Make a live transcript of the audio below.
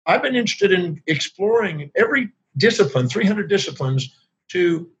I've been interested in exploring every discipline, 300 disciplines,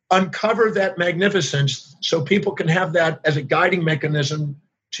 to uncover that magnificence so people can have that as a guiding mechanism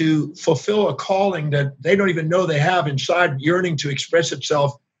to fulfill a calling that they don't even know they have inside, yearning to express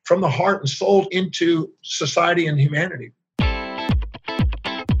itself from the heart and soul into society and humanity.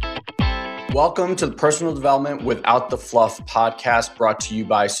 Welcome to the Personal Development Without the Fluff podcast, brought to you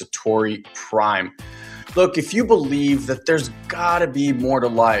by Satori Prime. Look, if you believe that there's gotta be more to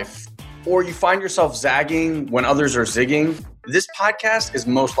life, or you find yourself zagging when others are zigging, this podcast is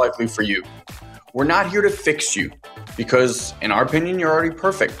most likely for you. We're not here to fix you because, in our opinion, you're already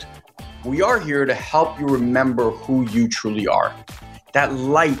perfect. We are here to help you remember who you truly are. That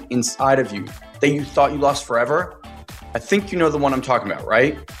light inside of you that you thought you lost forever. I think you know the one I'm talking about,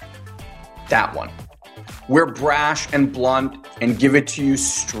 right? That one. We're brash and blunt and give it to you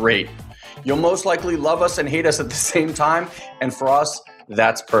straight. You'll most likely love us and hate us at the same time. And for us,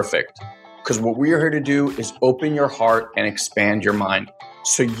 that's perfect. Because what we're here to do is open your heart and expand your mind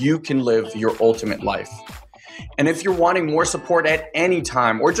so you can live your ultimate life. And if you're wanting more support at any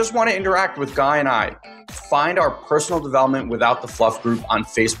time or just want to interact with Guy and I, find our Personal Development Without the Fluff group on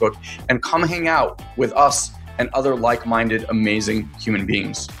Facebook and come hang out with us and other like-minded, amazing human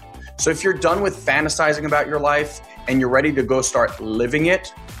beings. So if you're done with fantasizing about your life and you're ready to go start living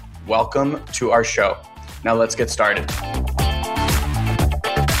it, welcome to our show. Now let's get started.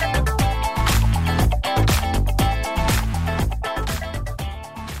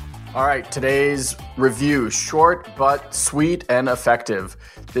 All right, today's review, short but sweet and effective.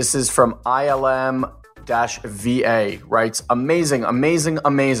 This is from ILM-VA, writes, amazing, amazing,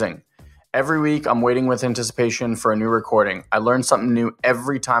 amazing. Every week, I'm waiting with anticipation for a new recording. I learn something new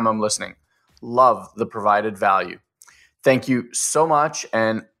every time I'm listening. Love the provided value. Thank you so much.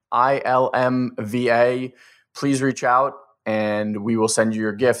 And ILM-VA, please reach out and we will send you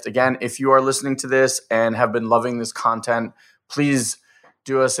your gift. Again, if you are listening to this and have been loving this content, please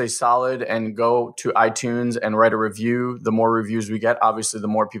do us a solid and go to iTunes and write a review. The more reviews we get, obviously, the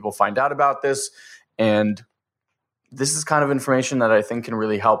more people find out about this. And this is kind of information that I think can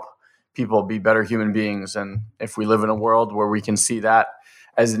really help people be better human beings. And if we live in a world where we can see that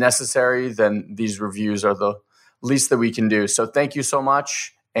as necessary, then these reviews are the least that we can do. So thank you so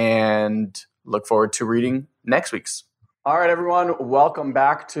much and look forward to reading next week's. All right, everyone. Welcome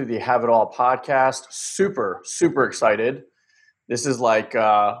back to the Have It All podcast. Super, super excited. This is like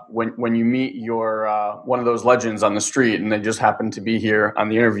when you meet your one of those legends on the street and they just happen to be here on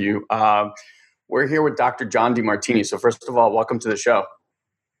the interview. We're here with Dr. John Demartini. So first of all, welcome to the show.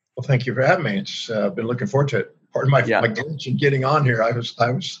 Well, thank you for having me. It's been looking forward to it. Pardon my glitch in getting on here. I was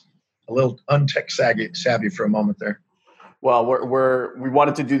a little untech savvy for a moment there. Well, we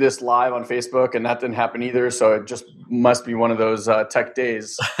wanted to do this live on Facebook, and that didn't happen either. So it just must be one of those tech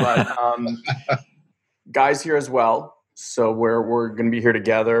days. But Guy's here as well. So we're going to be here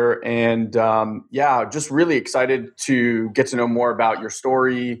together, and just really excited to get to know more about your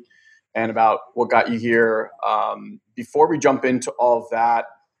story and about what got you here. Before we jump into all of that,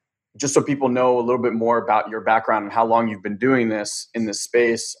 just so people know a little bit more about your background and how long you've been doing this in this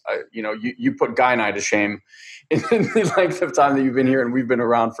space, you put Guy and I to shame in the length of time that you've been here, and we've been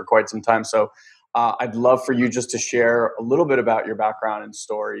around for quite some time. So I'd love for you just to share a little bit about your background and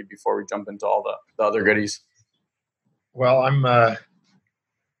story before we jump into all the other goodies. Well,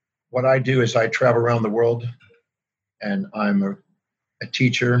 what I do is I travel around the world, and I'm a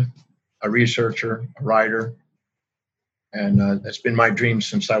teacher, a researcher, a writer, and it's been my dream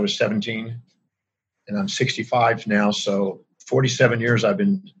since I was 17, and I'm 65 now. So 47 years I've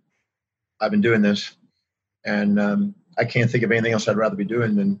been doing this, and I can't think of anything else I'd rather be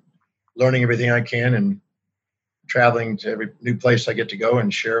doing than learning everything I can and traveling to every new place I get to go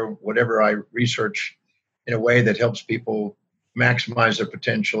and share whatever I research in a way that helps people maximize their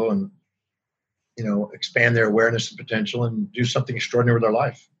potential and, expand their awareness and potential and do something extraordinary with their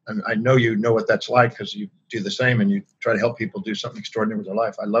life. And I know you know what that's like because you do the same and you try to help people do something extraordinary with their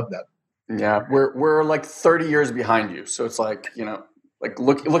life. I love that. Yeah, we're like 30 years behind you. So it's like,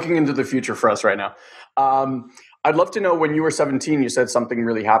 looking into the future for us right now. I'd love to know, when you were 17, you said something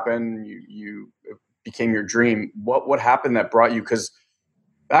really happened. You became your dream. What happened that brought you? Because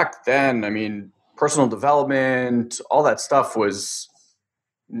back then, personal development, all that stuff was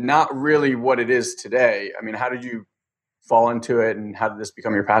not really what it is today. How did you fall into it, and how did this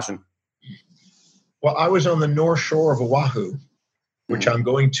become your passion? Well, I was on the North Shore of Oahu, which I'm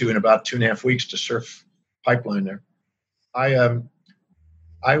going to in about 2.5 weeks to surf pipeline there.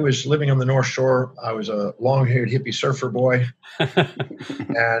 I was living on the North Shore. I was a long-haired hippie surfer boy,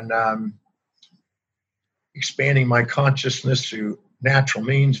 and expanding my consciousness through natural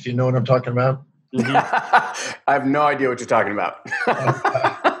means, if you know what I'm talking about. I have no idea what you're talking about.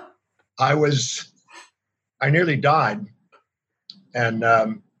 I nearly died. And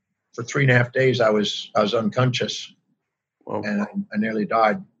for 3.5 days, I was unconscious. Whoa. And I nearly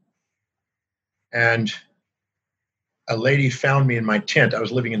died. And a lady found me in my tent. I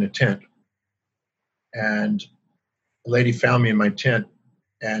was living in a tent. And a lady found me in my tent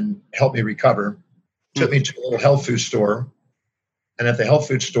and helped me recover. Took me to a little health food store. And at the health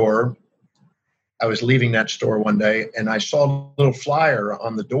food store, I was leaving that store one day, and I saw a little flyer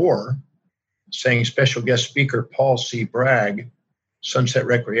on the door saying special guest speaker Paul C. Bragg, Sunset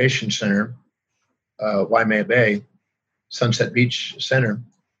Recreation Center, Waimea Bay, Sunset Beach Center.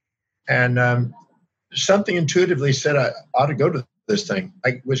 And something intuitively said I ought to go to this thing.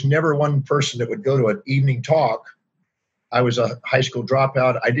 I was never one person that would go to an evening talk. I was a high school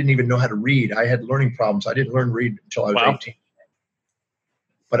dropout. I didn't even know how to read. I had learning problems. I didn't learn to read until I was 18.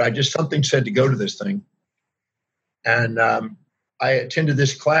 But something said to go to this thing. And I attended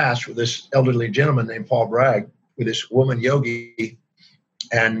this class with this elderly gentleman named Paul Bragg, with this woman yogi.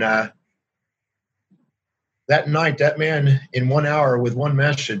 And that night, that man, in 1 hour with one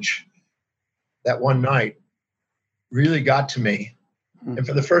message, that one night, really got to me. And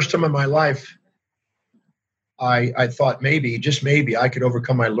for the first time in my life, I thought maybe, just maybe, I could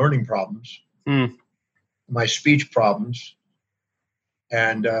overcome my learning problems, my speech problems,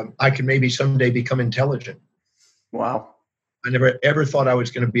 and I could maybe someday become intelligent. Wow. I never ever thought I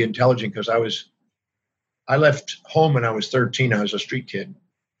was going to be intelligent, because I left home when I was 13. I was a street kid.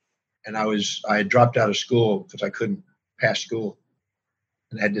 And I had dropped out of school because I couldn't pass school,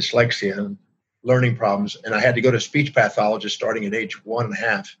 and I had dyslexia and learning problems. And I had to go to a speech pathologist starting at age 1.5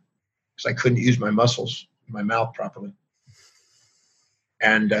 because I couldn't use my muscles in my mouth properly.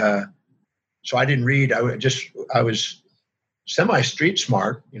 And so I didn't read. I was semi-street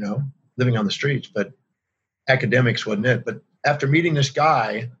smart, living on the streets, but academics wasn't it. But after meeting this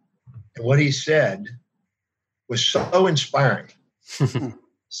guy, and what he said was so inspiring,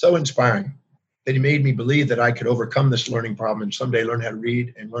 so inspiring, that he made me believe that I could overcome this learning problem and someday learn how to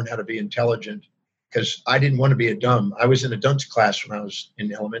read and learn how to be intelligent, because I didn't want to be a dumb. I was in a dunce class when I was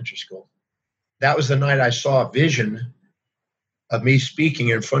in elementary school. That was the night I saw a vision of me speaking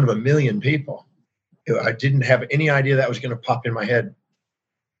in front of 1 million people. I didn't have any idea that was going to pop in my head,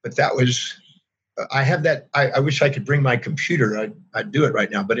 but that was, I have that. I wish I could bring my computer. I'd do it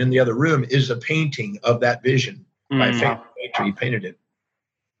right now. But in the other room is a painting of that vision by a famous painter. He painted it.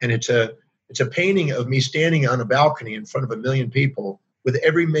 And it's a painting of me standing on a balcony in front of 1 million people with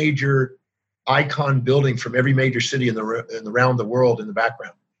every major icon building from every major city around the world in the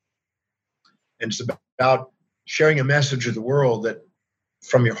background. And it's about sharing a message of the world that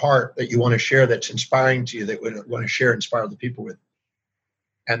from your heart that you want to share, that's inspiring to you, that you want to share, inspire the people with.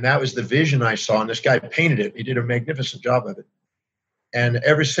 And that was the vision I saw. And this guy painted it. He did a magnificent job of it. And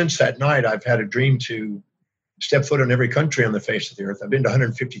ever since that night, I've had a dream to step foot on every country on the face of the earth. I've been to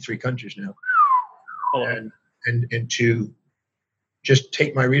 153 countries now. Oh. And to just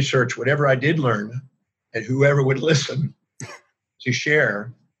take my research, whatever I did learn, and whoever would listen, to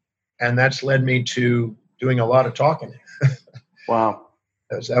share. And that's led me to doing a lot of talking. Wow.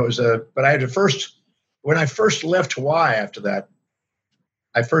 But I had when I first left Hawaii after that,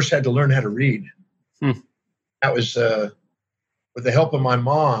 I first had to learn how to read. That was with the help of my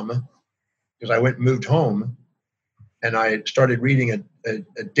mom, because I went and moved home, and I started reading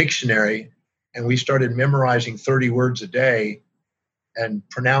a dictionary, and we started memorizing 30 words a day and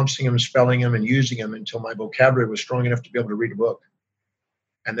pronouncing them, spelling them, and using them until my vocabulary was strong enough to be able to read a book.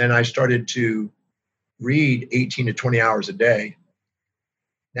 And then I started to read 18 to 20 hours a day.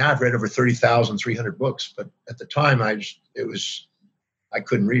 Now I've read over 30,300 books, but at the time I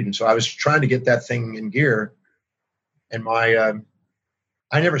couldn't read. And so I was trying to get that thing in gear, and I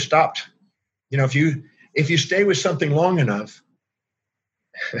never stopped. If you stay with something long enough,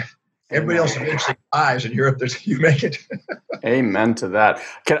 everybody else eventually dies, and you make it. Amen to that.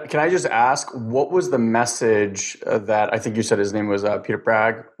 Can I just ask, what was the message that, I think you said his name was Peter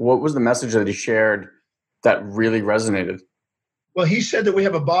Bragg. What was the message that he shared that really resonated? Well, he said that we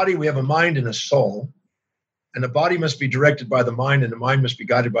have a body, we have a mind, and a soul. And the body must be directed by the mind, and the mind must be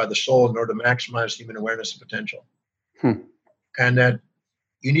guided by the soul in order to maximize human awareness and potential. And that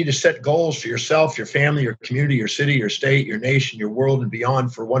you need to set goals for yourself, your family, your community, your city, your state, your nation, your world, and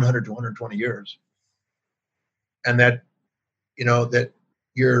beyond for 100 to 120 years. And that, that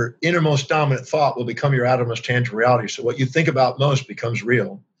your innermost dominant thought will become your outermost tangible reality. So what you think about most becomes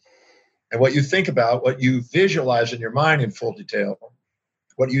real. And what you think about, what you visualize in your mind in full detail,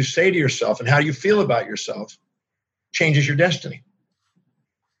 what you say to yourself and how you feel about yourself changes your destiny.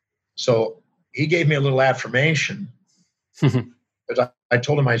 So he gave me a little affirmation. Because I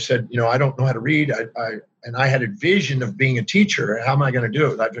told him, I said, I don't know how to read. I had a vision of being a teacher. How am I going to do it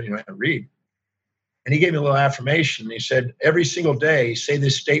without knowing how to read? And he gave me a little affirmation. He said, every single day, say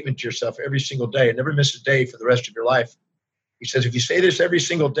this statement to yourself every single day and never miss a day for the rest of your life. He says, if you say this every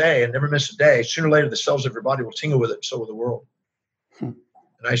single day and never miss a day, sooner or later, the cells of your body will tingle with it. So will the world. And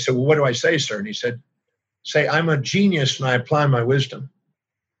I said, well, what do I say, sir? And he said, say, I'm a genius and I apply my wisdom.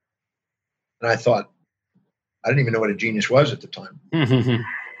 And I thought, I didn't even know what a genius was at the time.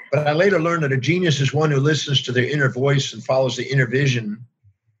 But I later learned that a genius is one who listens to their inner voice and follows the inner vision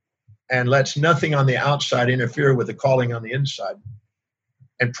and lets nothing on the outside interfere with the calling on the inside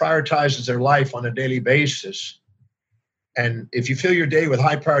and prioritizes their life on a daily basis. And if you fill your day with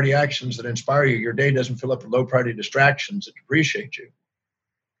high priority actions that inspire you, your day doesn't fill up with low priority distractions that depreciate you.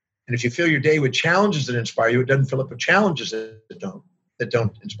 And if you fill your day with challenges that inspire you, it doesn't fill up with challenges that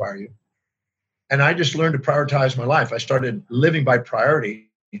don't inspire you. And I just learned to prioritize my life. I started living by priority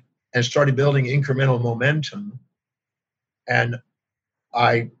and started building incremental momentum. And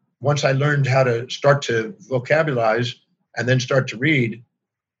once I learned how to start to vocabularize and then start to read,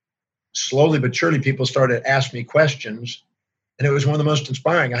 slowly but surely people started to ask me questions. And it was one of the most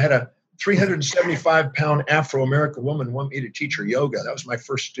inspiring. I had a 375-pound Afro-American woman want me to teach her yoga. That was my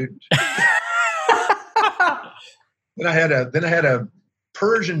first student. Then I had a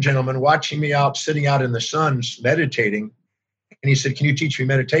Persian gentleman watching me sitting out in the sun, meditating. And he said, can you teach me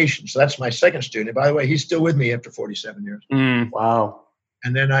meditation? So that's my second student. And by the way, he's still with me after 47 years. Wow.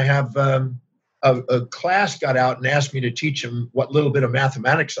 And then I have a class got out and asked me to teach him what little bit of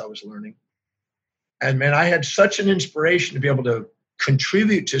mathematics I was learning. And man, I had such an inspiration to be able to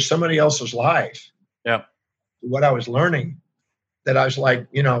contribute to somebody else's life. Yeah. What I was learning, that I was like,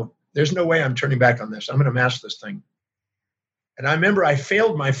 there's no way I'm turning back on this. I'm going to master this thing. And I remember I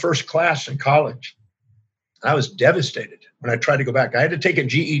failed my first class in college. I was devastated when I tried to go back. I had to take a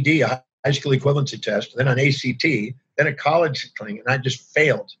GED, a high school equivalency test, then an ACT, then a college thing, and I just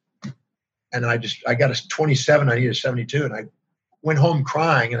failed. And I got a 27, I needed a 72, and I went home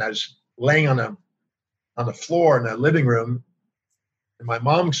crying, and I was laying on the floor in the living room, and my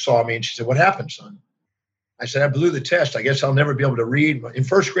mom saw me, and she said, what happened, son? I said, I blew the test. I guess I'll never be able to read. In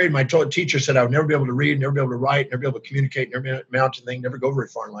first grade, my teacher said I would never be able to read, never be able to write, never be able to communicate, never amount to anything, never go very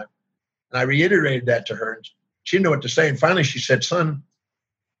far in life. And I reiterated that to her, and she didn't know what to say. And finally, she said, son,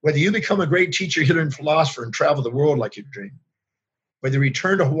 whether you become a great teacher, healer, and philosopher and travel the world like you've dreamed, whether you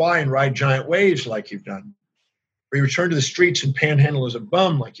return to Hawaii and ride giant waves like you've done, or you return to the streets and panhandle as a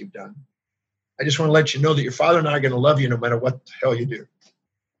bum like you've done, I just want to let you know that your father and I are going to love you no matter what the hell you do.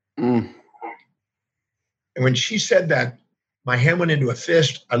 And when she said that, my hand went into a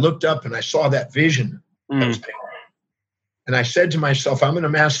fist. I looked up and I saw that vision. And I said to myself, I'm going to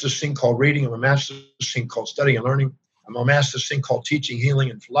master this thing called reading. I'm going to master this thing called studying and learning. I'm going to master this thing called teaching, healing,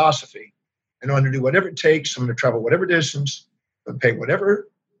 and philosophy. And I'm going to do whatever it takes. I'm going to travel whatever distance and pay whatever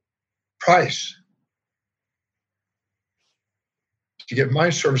price to get my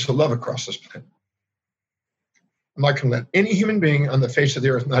service of love across this planet. I'm not going to let any human being on the face of the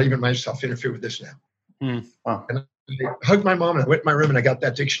earth, not even myself, interfere with this now. Wow. And I hugged my mom and I went in my room and I got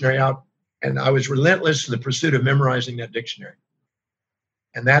that dictionary out, and I was relentless in the pursuit of memorizing that dictionary.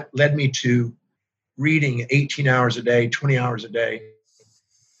 And that led me to reading 18 hours a day, 20 hours a day.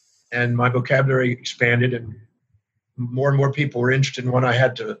 And my vocabulary expanded, and more people were interested in what I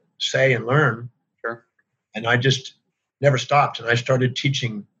had to say and learn. Sure. And I just never stopped. And I started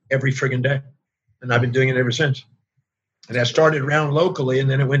teaching every friggin' day. And I've been doing it ever since. And I started around locally, and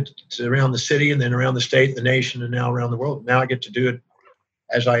then it went to around the city, and then around the state, the nation, and now around the world. Now I get to do it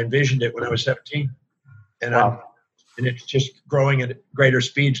as I envisioned it when I was 17. And wow. And it's just growing at greater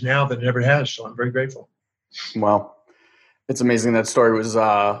speeds now than it ever has. So I'm very grateful. Well, it's amazing. That story was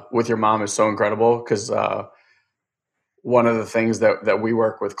with your mom is so incredible, because one of the things that we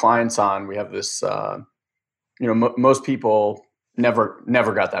work with clients on, we have this, most people never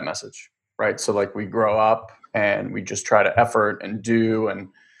got that message, right? So like we grow up and we just try to effort and do and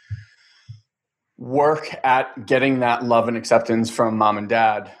work at getting that love and acceptance from mom and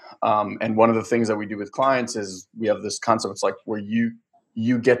dad. And one of the things that we do with clients is we have this concept. It's like where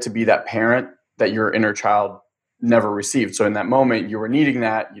you get to be that parent that your inner child never received. So in that moment you were needing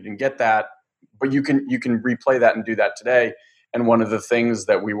that, you didn't get that, but you can replay that and do that today. And one of the things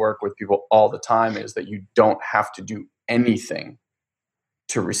that we work with people all the time is that you don't have to do anything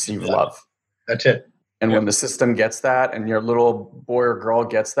to receive love. That's it. And when the system gets that and your little boy or girl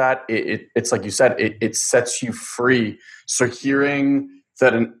gets that, it's like you said, it sets you free. So hearing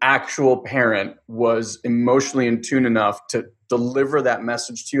that an actual parent was emotionally in tune enough to deliver that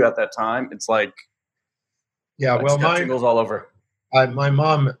message to you at that time, it's like, yeah, well, tingles all over. My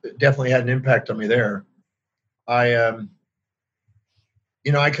mom definitely had an impact on me there. Because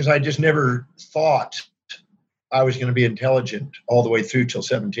I just never thought I was going to be intelligent all the way through till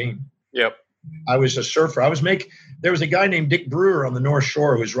 17. Yep. I was a surfer. There was a guy named Dick Brewer on the North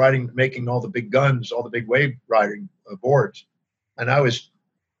Shore who was making all the big guns, all the big wave riding boards. And I was,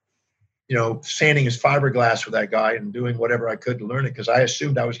 sanding his fiberglass with that guy and doing whatever I could to learn it because I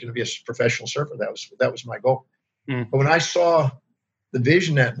assumed I was going to be a professional surfer. That was my goal. Mm. But when I saw the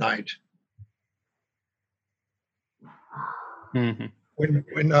vision that night, mm-hmm.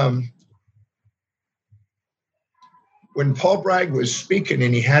 When Paul Bragg was speaking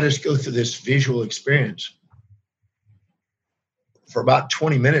and he had us go through this visual experience for about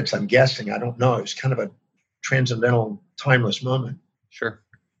 20 minutes, I'm guessing, I don't know. It was kind of a transcendental, timeless moment. Sure.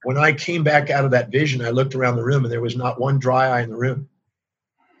 When I came back out of that vision, I looked around the room and there was not one dry eye in the room.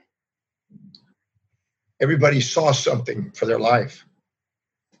 Everybody saw something for their life.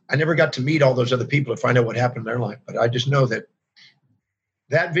 I never got to meet all those other people to find out what happened in their life, but I just know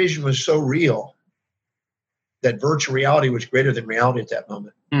that vision was so real that virtual reality was greater than reality at that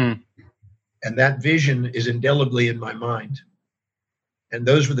moment. Mm. And that vision is indelibly in my mind. And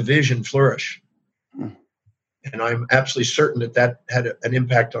those with the vision flourish. Mm. And I'm absolutely certain that had an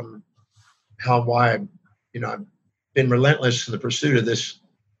impact on why I've been relentless in the pursuit of this,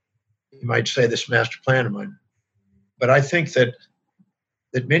 you might say, this master plan of mine. But I think that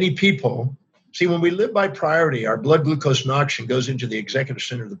many people, see, when we live by priority, our blood glucose and oxygen goes into the executive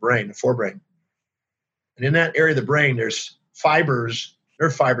center of the brain, the forebrain. And in that area of the brain, there's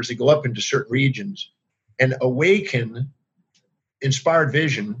nerve fibers that go up into certain regions and awaken inspired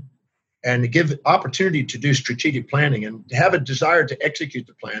vision and give opportunity to do strategic planning and to have a desire to execute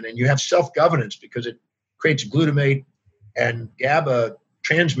the plan. And you have self-governance because it creates glutamate and GABA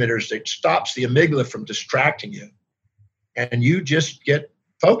transmitters that stops the amygdala from distracting you. And you just get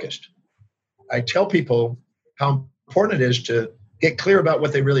focused. I tell people how important it is to get clear about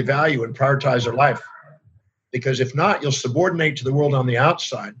what they really value and prioritize their life. Because if not, you'll subordinate to the world on the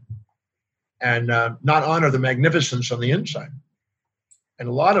outside and not honor the magnificence on the inside. And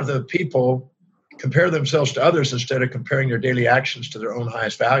a lot of the people compare themselves to others instead of comparing their daily actions to their own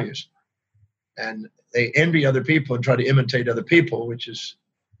highest values. And they envy other people and try to imitate other people, which is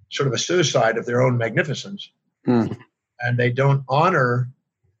sort of a suicide of their own magnificence. Mm. And they don't honor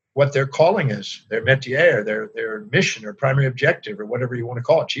what their calling is, their métier, or their mission or primary objective, or whatever you want to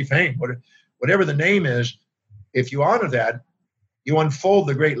call it, chief aim, whatever the name is. If you honor that, you unfold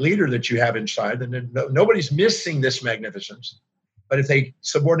the great leader that you have inside, and then nobody's missing this magnificence. But if they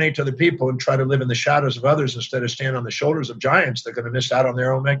subordinate to other people and try to live in the shadows of others instead of stand on the shoulders of giants, they're going to miss out on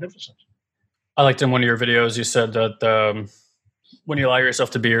their own magnificence. I liked in one of your videos, you said that when you allow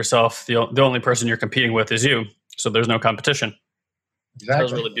yourself to be yourself, the only person you're competing with is you. So there's no competition. Exactly. That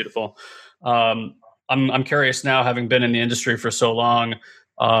was really beautiful. I'm curious now, having been in the industry for so long,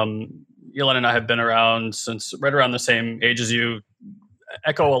 Elon and I have been around since right around the same age as you,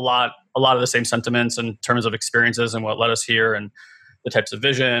 echo a lot of the same sentiments in terms of experiences and what led us here and the types of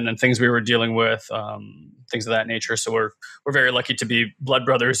vision and things we were dealing with, things of that nature. So we're very lucky to be blood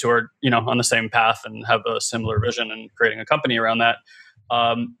brothers who are, on the same path and have a similar vision and creating a company around that.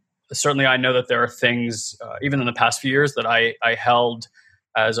 Certainly I know that there are things, even in the past few years, that I held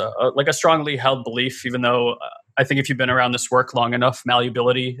as a strongly held belief, even though I think if you've been around this work long enough,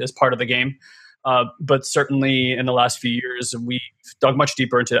 malleability is part of the game. But certainly in the last few years, we've dug much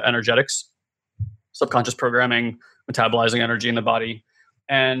deeper into energetics, subconscious programming, metabolizing energy in the body.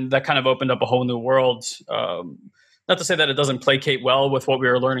 And that kind of opened up a whole new world. Not to say that it doesn't placate well with what we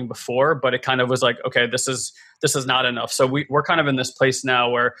were learning before, but it kind of was like, okay, this is not enough. So we're kind of in this place now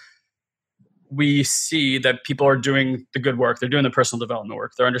where we see that people are doing the good work. They're doing the personal development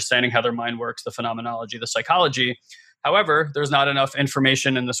work. They're understanding how their mind works, the phenomenology, the psychology. However, there's not enough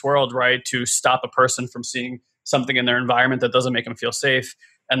information in this world, right, to stop a person from seeing something in their environment that doesn't make them feel safe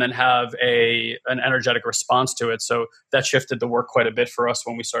and then have an energetic response to it. So that shifted the work quite a bit for us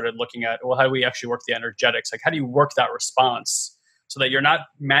when we started looking at, well, how do we actually work the energetics? Like, how do you work that response so that you're not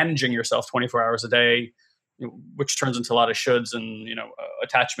managing yourself 24 hours a day, which turns into a lot of shoulds and,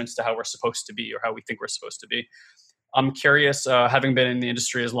 attachments to how we're supposed to be or how we think we're supposed to be. I'm curious, having been in the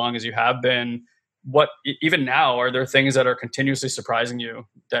industry as long as you have been, what, even now, are there things that are continuously surprising you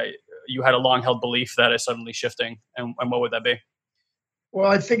that you had a long held belief that is suddenly shifting? And what would that be? Well,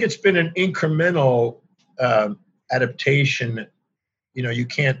 I think it's been an incremental adaptation. You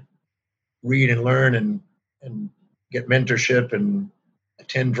can't read and learn and get mentorship and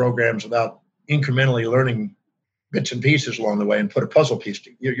attend programs without incrementally learning bits and pieces along the way and put a puzzle piece.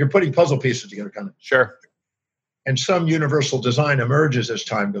 You're putting puzzle pieces together, kind of. Sure. And some universal design emerges as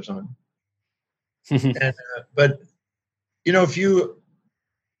time goes on. But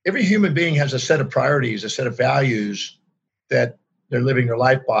every human being has a set of priorities, a set of values that they're living their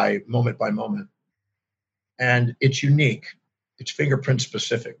life by moment, and it's unique. It's fingerprint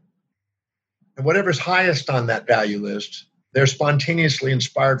specific. And whatever's highest on that value list, they're spontaneously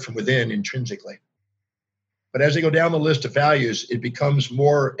inspired from within intrinsically. But as they go down the list of values, it becomes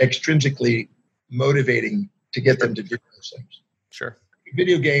more extrinsically motivating to get them to do those things. Sure.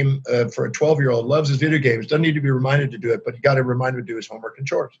 Video game for a 12-year-old loves his video games, doesn't need to be reminded to do it, but you got to remind him to do his homework and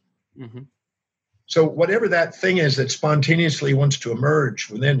chores. Mm-hmm. So whatever that thing is that spontaneously wants to emerge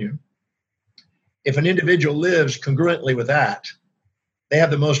within you, if an individual lives congruently with that, they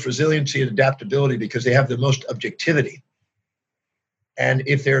have the most resiliency and adaptability because they have the most objectivity. And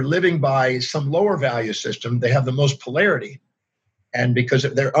if they're living by some lower value system, they have the most polarity. And because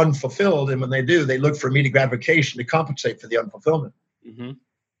they're unfulfilled, and when they do, they look for immediate gratification to compensate for the unfulfillment. Mm-hmm.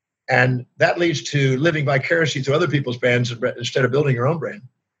 And that leads to living vicariously through other people's brands instead of building your own brand.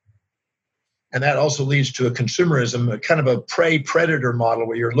 And that also leads to a consumerism, a kind of a prey-predator model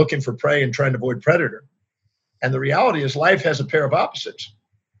where you're looking for prey and trying to avoid predator. And the reality is life has a pair of opposites.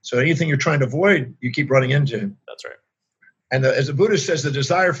 So anything you're trying to avoid, you keep running into. That's right. And as the Buddha says, the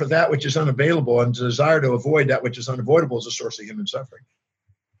desire for that which is unavailable and the desire to avoid that which is unavoidable is a source of human suffering.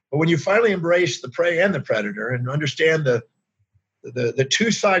 But when you finally embrace the prey and the predator and understand the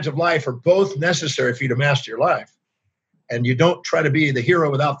two sides of life are both necessary for you to master your life, and you don't try to be the hero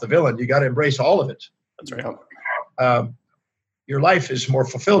without the villain, you got to embrace all of it. That's right. Your life is more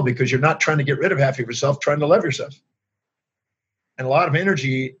fulfilled because you're not trying to get rid of half of yourself, trying to love yourself. And a lot of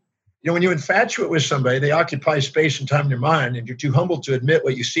energy, when you infatuate with somebody, they occupy space and time in your mind, and you're too humble to admit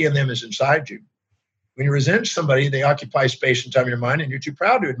what you see in them is inside you. When you resent somebody, they occupy space and time in your mind, and you're too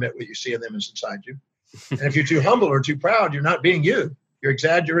proud to admit what you see in them is inside you. And if you're too humble or too proud, you're not being you. You're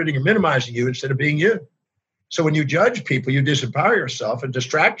exaggerating and minimizing you instead of being you. So when you judge people, you disempower yourself and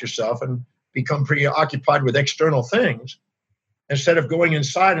distract yourself and become preoccupied with external things instead of going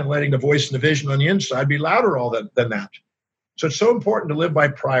inside and letting the voice and the vision on the inside be louder than that. So it's so important to live by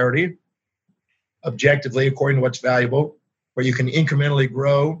priority, objectively, according to what's valuable, where you can incrementally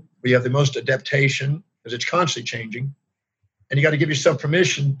grow, where you have the most adaptation, because it's constantly changing. And you got to give yourself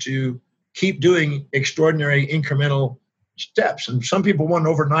permission to keep doing extraordinary incremental steps. And some people want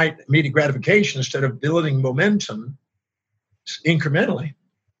overnight immediate gratification instead of building momentum incrementally.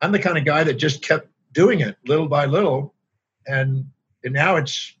 I'm the kind of guy that just kept doing it little by little. And now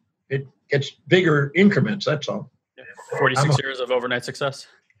it gets bigger increments. That's all. 46 years of overnight success.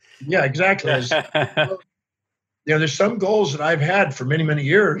 Yeah, exactly. There's some goals that I've had for many, many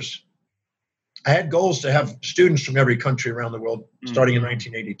years. I had goals to have students from every country around the world starting in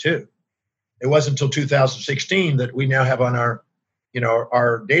 1982. It wasn't until 2016 that we now have on our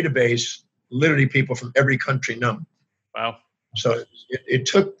database literally people from every country known. Wow. So it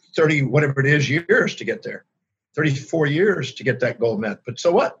took 30, whatever it is, years to get there. 34 years to get that goal met. But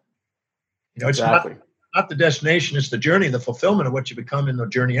so what? It's exactly. Not the destination, it's the journey, the fulfillment of what you become in the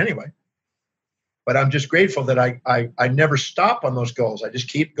journey anyway. But I'm just grateful that I never stop on those goals. I just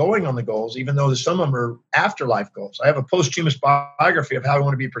keep going on the goals, even though some of them are afterlife goals. I have a posthumous biography of how I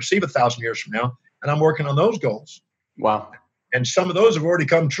want to be perceived 1,000 years from now, and I'm working on those goals. Wow. And some of those have already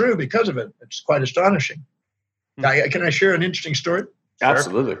come true because of it. It's quite astonishing. Can I share an interesting story?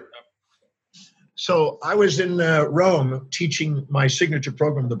 Absolutely. So I was in Rome teaching my signature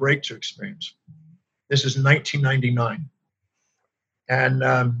program, The Breakthrough Experience. This is 1999. And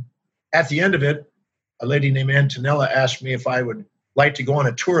at the end of it, a lady named Antonella asked me if I would like to go on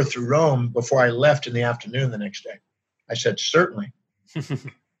a tour through Rome before I left in the afternoon the next day. I said, certainly.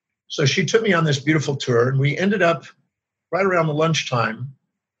 So she took me on this beautiful tour, and we ended up right around the lunchtime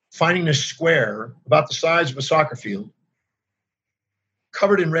finding this square about the size of a soccer field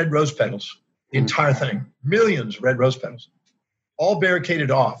covered in red rose petals, the entire thing, millions of red rose petals, all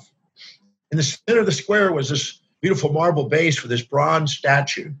barricaded off. In the center of the square was this beautiful marble base with this bronze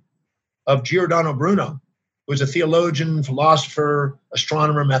statue of Giordano Bruno, who was a theologian, philosopher,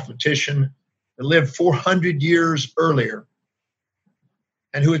 astronomer, mathematician, that lived 400 years earlier,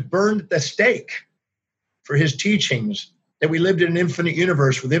 and who was burned at the stake for his teachings that we lived in an infinite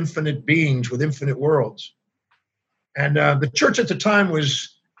universe with infinite beings, with infinite worlds. And the church at the time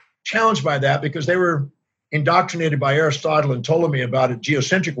was challenged by that because they were indoctrinated by Aristotle and Ptolemy about a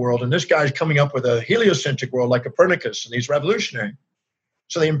geocentric world, and this guy's coming up with a heliocentric world like Copernicus, and he's revolutionary.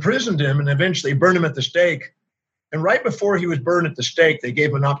 So they imprisoned him and eventually burned him at the stake And right before he was burned at the stake, they gave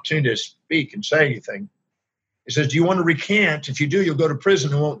him an opportunity to speak and say anything. He says, do you want to recant? If you do, you'll go to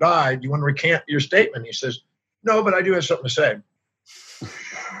prison and won't die. Do you want to recant your statement? He says, no, but I do have something to say.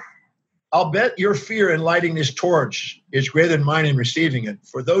 I'll bet your fear in lighting this torch is greater than mine in receiving it.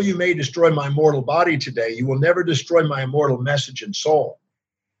 For though you may destroy my mortal body today, you will never destroy my immortal message and soul.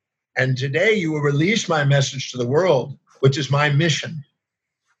 And today you will release my message to the world, which is my mission.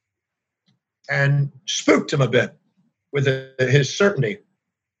 And spooked him a bit with his certainty.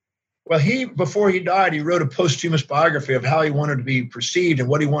 Well, before he died, he wrote a posthumous biography of how he wanted to be perceived and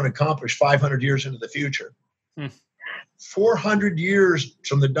what he wanted to accomplish 500 years into the future. 400 years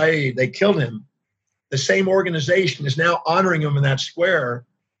from the day they killed him, the same organization is now honoring him in that square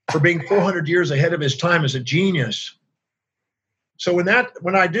for being 400 years ahead of his time as a genius. So when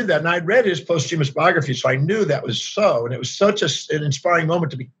I did that, and I'd read his posthumous biography, so I knew that was so, and it was such an inspiring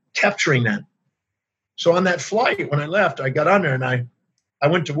moment to be capturing that. So on that flight, when I left, I got on there and I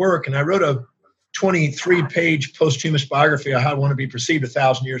went to work and I wrote a 23-page posthumous biography of how I want to be perceived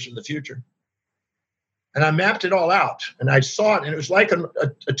 1,000 years in the future. And I mapped it all out, and I saw it, and it was like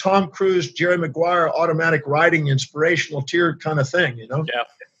a Tom Cruise, Jerry Maguire, automatic writing, inspirational tier kind of thing, you know? Yeah.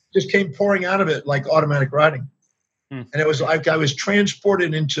 Just came pouring out of it like automatic writing. And it was like I was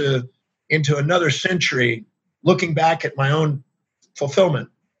transported into another century, looking back at my own fulfillment.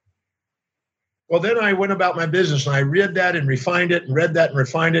 Well, then I went about my business, and I read that and refined it, and read that and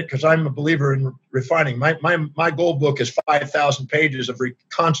refined it, because I'm a believer in refining. My goal book is 5,000 pages of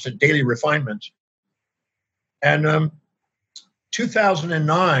constant daily refinements. And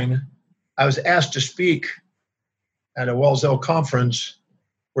 2009, I was asked to speak at a Walsall conference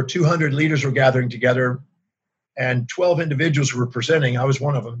where 200 leaders were gathering together and 12 individuals were presenting. I was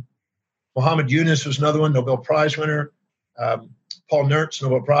one of them. Muhammad Yunus was another one, Nobel Prize winner. Paul Nurse,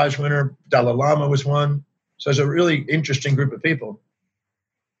 Nobel Prize winner. Dalai Lama was one. So it's a really interesting group of people.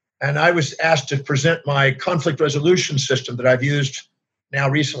 And I was asked to present my conflict resolution system that I've used now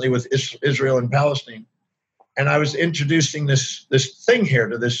recently with Israel and Palestine. And I was introducing this thing here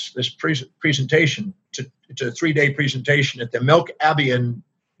to this presentation. It's a 3-day presentation at the Melk Abbey in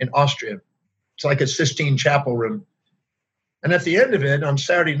Austria. It's like a Sistine Chapel room. And at the end of it, on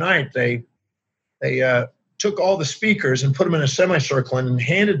Saturday night, they took all the speakers and put them in a semicircle and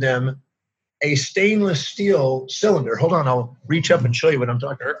handed them a stainless steel cylinder. Hold on, I'll reach up and show you what I'm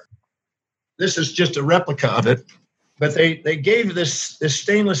talking about. This is just a replica of it. But they gave this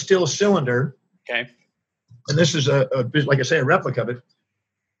stainless steel cylinder. Okay. And this is like I say, a replica of it.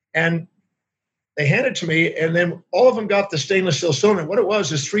 And they handed it to me, and then all of them got the stainless steel cylinder. What it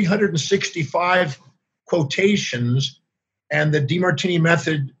was is 365 quotations and the DeMartini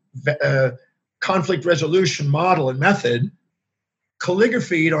method, conflict resolution model and method,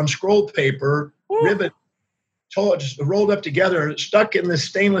 calligraphied on scroll paper, ribbon, just rolled up together, stuck in this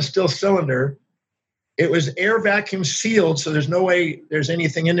stainless steel cylinder. It was air vacuum sealed, so there's no way there's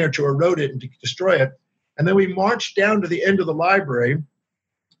anything in there to erode it and to destroy it. And then we marched down to the end of the library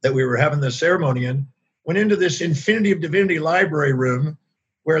that we were having the ceremony in, went into this Infinity of Divinity library room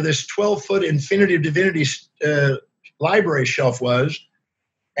where this 12-foot Infinity of Divinity library shelf was.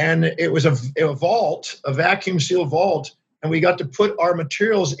 And it was a vault, a vacuum seal vault. And we got to put our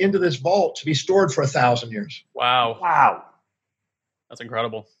materials into this vault to be stored for 1,000 years. Wow. That's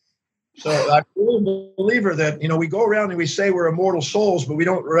incredible. So I'm really a believer that, we go around and we say we're immortal souls, but we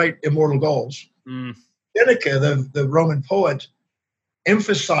don't write immortal goals. Seneca, the Roman poet,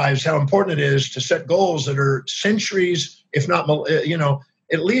 emphasized how important it is to set goals that are centuries, if not,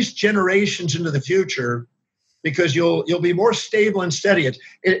 at least generations into the future, because you'll be more stable and steady.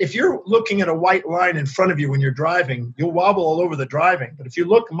 If you're looking at a white line in front of you when you're driving, you'll wobble all over the driving. But if you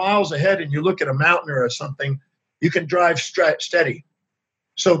look miles ahead and you look at a mountain or something, you can drive steady.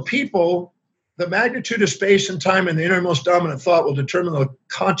 So people, the magnitude of space and time and the innermost dominant thought will determine the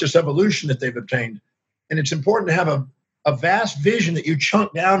conscious evolution that they've obtained. And it's important to have a vast vision that you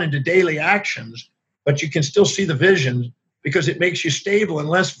chunk down into daily actions, but you can still see the vision because it makes you stable and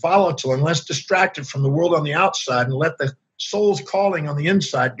less volatile and less distracted from the world on the outside, and let the soul's calling on the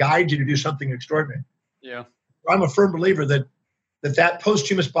inside guide you to do something extraordinary. Yeah. I'm a firm believer that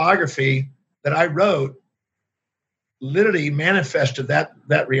posthumous biography that I wrote literally manifested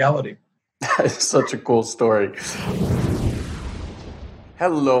that reality. That's such a cool story.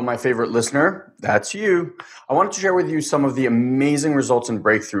 Hello, my favorite listener. That's you. I wanted to share with you some of the amazing results and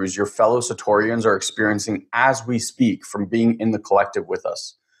breakthroughs your fellow Satorians are experiencing as we speak from being in the collective with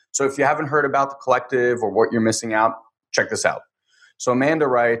us. So if you haven't heard about the collective or what you're missing out, check this out. So Amanda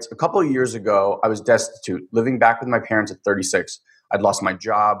writes, a couple of years ago, I was destitute, living back with my parents at 36. I'd lost my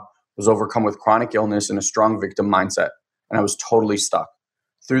job, was overcome with chronic illness and a strong victim mindset, and I was totally stuck.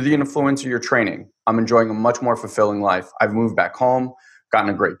 Through the influence of your training, I'm enjoying a much more fulfilling life. I've moved back home, gotten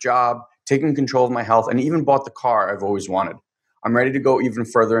a great job, taken control of my health, and even bought the car I've always wanted. I'm ready to go even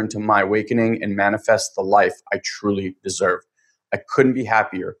further into my awakening and manifest the life I truly deserve. I couldn't be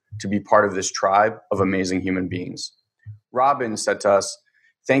happier to be part of this tribe of amazing human beings. Robin said to us,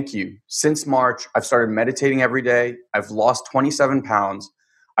 thank you. Since March, I've started meditating every day. I've lost 27 pounds.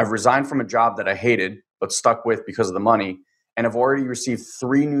 I've resigned from a job that I hated but stuck with because of the money. And I've already received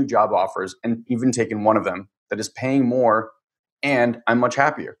 3 new job offers and even taken one of them that is paying more, and I'm much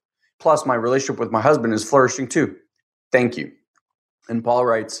happier. Plus, my relationship with my husband is flourishing too. Thank you. And Paul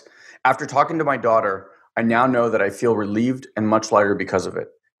writes, after talking to my daughter, I now know that I feel relieved and much lighter because of it.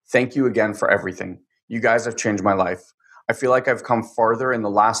 Thank you again for everything. You guys have changed my life. I feel like I've come farther in the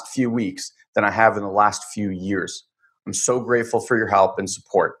last few weeks than I have in the last few years. I'm so grateful for your help and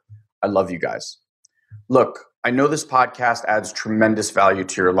support. I love you guys. Look, I know this podcast adds tremendous value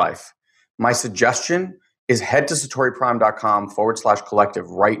to your life. My suggestion is head to satoriprime.com/collective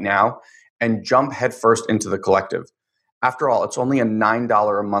right now and jump headfirst into the collective. After all, it's only a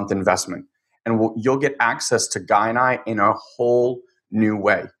 $9 a month investment, and you'll get access to Guy and I in a whole new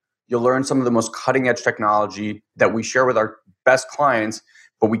way. You'll learn some of the most cutting edge technology that we share with our best clients,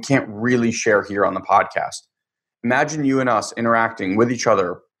 but we can't really share here on the podcast. Imagine you and us interacting with each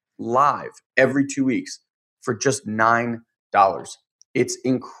other live every 2 weeks for just $9. It's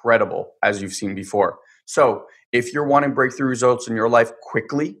incredible, as you've seen before. So if you're wanting breakthrough results in your life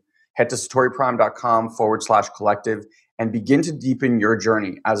quickly, head to satoriprime.com/collective and begin to deepen your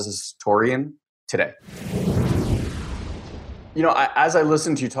journey as a Satorian today. You know, as I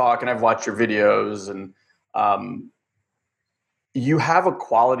listen to you talk and I've watched your videos, and you have a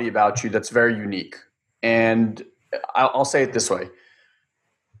quality about you that's very unique. And I'll say it this way.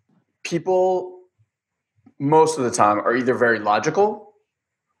 People most of the time are either very logical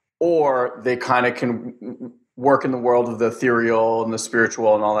or they kind of can work in the world of the ethereal and the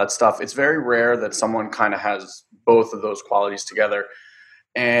spiritual and all that stuff. It's very rare that someone kind of has both of those qualities together.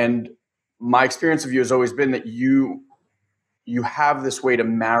 And my experience of you has always been that you have this way to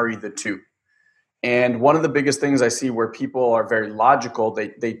marry the two. And one of the biggest things I see where people are very logical,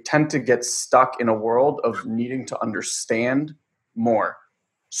 they tend to get stuck in a world of needing to understand more.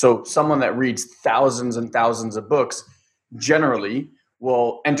 So someone that reads thousands and thousands of books generally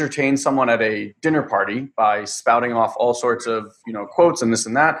will entertain someone at a dinner party by spouting off all sorts of, quotes and this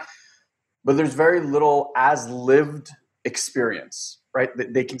and that. But there's very little as lived experience, right?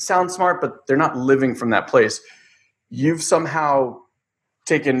 They can sound smart, but they're not living from that place. You've somehow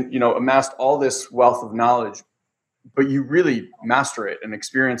taken, amassed all this wealth of knowledge, but you really master it and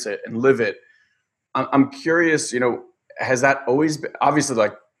experience it and live it. I'm curious, has that always been, obviously,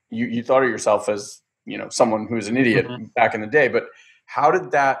 like you thought of yourself as, someone who's an idiot back in the day, but how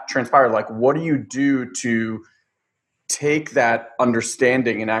did that transpire? Like, what do you do to take that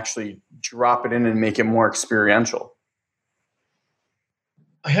understanding and actually drop it in and make it more experiential?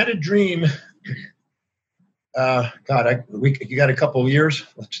 I had a dream. You got a couple of years.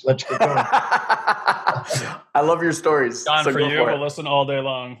 Let's get going. I love your stories. John, so for you, we'll listen all day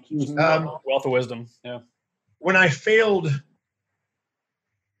long. Wealth of wisdom. Yeah. When I failed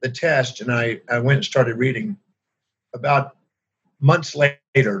the test and I went and started reading, about months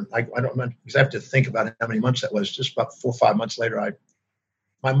later, I don't have to think about how many months that was. Just about 4 or 5 months later,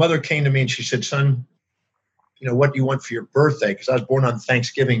 my mother came to me and she said, "Son, what do you want for your birthday?" Because I was born on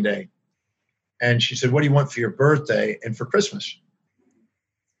Thanksgiving Day. And she said, "What do you want for your birthday and for Christmas?"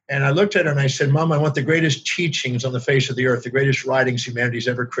 And I looked at her and I said, "Mom, I want the greatest teachings on the face of the earth, the greatest writings humanity's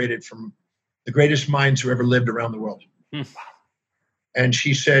ever created from the greatest minds who ever lived around the world." And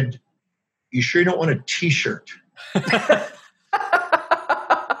she said, "You sure you don't want a T-shirt?"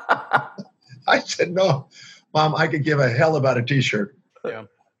 I said, "No, Mom, I could give a hell about a T-shirt. Yeah.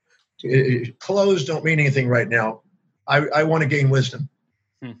 Clothes don't mean anything right now. I want to gain wisdom."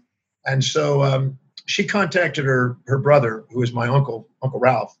 And so she contacted her brother, who is my Uncle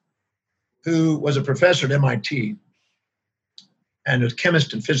Ralph, who was a professor at MIT and a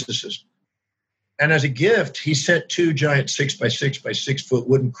chemist and physicist. And as a gift, he sent 2 giant 6 by 6 by 6 foot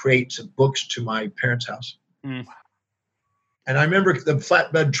wooden crates of books to my parents' house. And I remember the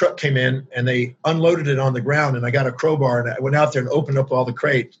flatbed truck came in and they unloaded it on the ground, and I got a crowbar and I went out there and opened up all the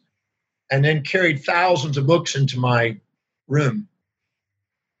crates and then carried thousands of books into my room.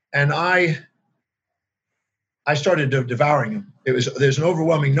 And I started devouring them. There's an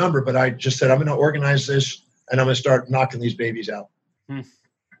overwhelming number, but I just said, I'm going to organize this and I'm going to start knocking these babies out.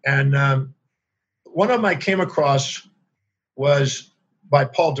 And one of them I came across was by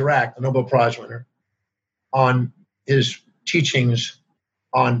Paul Dirac, the Nobel Prize winner, on his teachings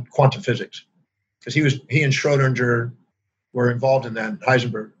on quantum physics, because he and Schrodinger were involved in that,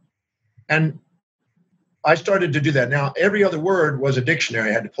 Heisenberg. And I started to do that. Now, every other word was a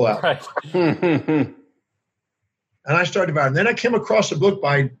dictionary I had to pull out. Right. And I started about it. And then I came across a book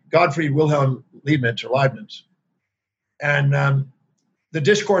by Gottfried Wilhelm Leibniz, and the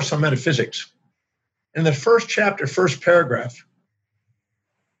Discourse on Metaphysics. In the first chapter, first paragraph,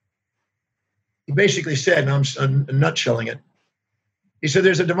 he basically said, and I'm nutshelling it, he said,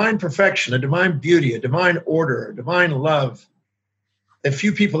 there's a divine perfection, a divine beauty, a divine order, a divine love that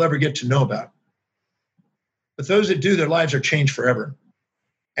few people ever get to know about. But those that do, their lives are changed forever.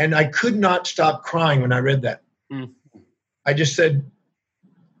 And I could not stop crying when I read that. I just said,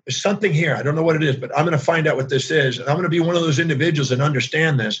 there's something here. I don't know what it is, but I'm going to find out what this is. And I'm going to be one of those individuals that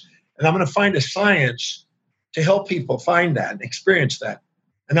understand this. And I'm going to find a science to help people find that and experience that.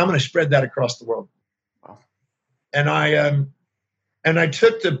 And I'm going to spread that across the world. Wow. And I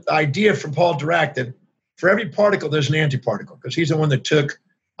took the idea from Paul Dirac that for every particle, there's an antiparticle, because he's the one that took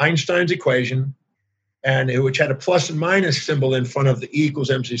Einstein's equation, which had a plus and minus symbol in front of the E equals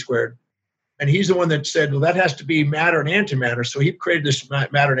mc squared. And he's the one that said, well, that has to be matter and antimatter. So he created this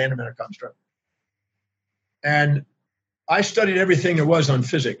matter and antimatter construct. And I studied everything there was on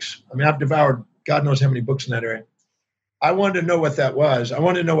physics. I mean, I've devoured God knows how many books in that area. I wanted to know what that was. I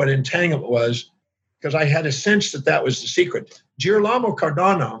wanted to know what entanglement was, because I had a sense that that was the secret. Girolamo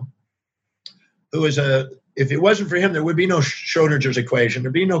Cardano, who is if it wasn't for him, there would be no Schrodinger's equation.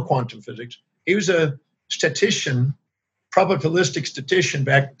 There'd be no quantum physics. He was a statistician, probabilistic statistician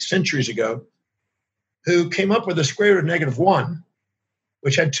back centuries ago, who came up with the square root of -1,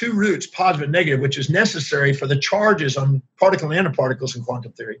 which had two roots, positive and negative, which is necessary for the charges on particle and nanoparticles in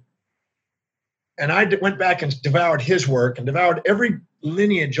quantum theory. And I went back and devoured his work and devoured every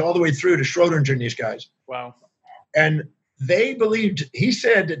lineage all the way through to Schrodinger and these guys. Wow. And they believed, he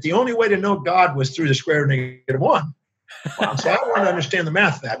said that the only way to know God was through the square root of -1. Wow. So I wanted to understand the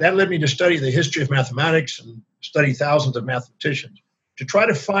math of that. That led me to study the history of mathematics and study thousands of mathematicians to try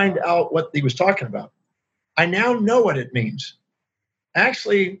to find out what he was talking about. I now know what it means.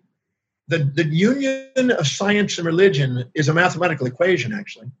 Actually, the union of science and religion is a mathematical equation,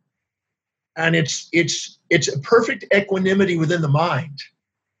 actually. And it's a perfect equanimity within the mind.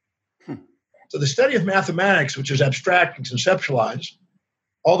 So the study of mathematics, which is abstract and conceptualized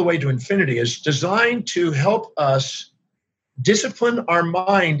all the way to infinity, is designed to help us discipline our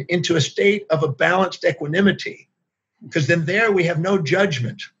mind into a state of a balanced equanimity, because then there we have no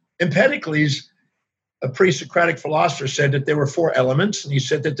judgment. Empedocles, a pre-Socratic philosopher, said that there were 4 elements, and he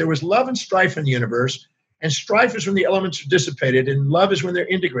said that there was love and strife in the universe, and strife is when the elements are dissipated, and love is when they're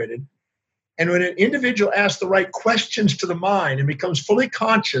integrated. And when an individual asks the right questions to the mind and becomes fully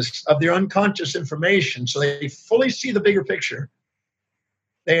conscious of their unconscious information, so they fully see the bigger picture,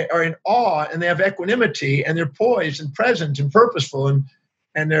 they are in awe and they have equanimity and they're poised and present and purposeful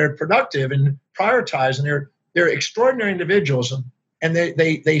and they're productive and prioritize, and they're extraordinary individuals. And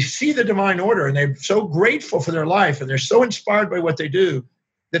they see the divine order, and they're so grateful for their life, and they're so inspired by what they do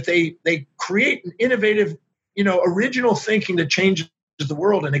that they create an innovative, original thinking that changes the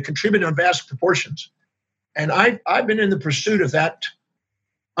world, and they contribute in vast proportions. And I've been in the pursuit of that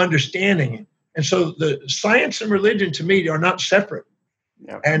understanding. And so the science and religion to me are not separate.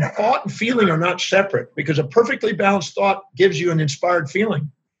 Yep. And thought and feeling are not separate, because a perfectly balanced thought gives you an inspired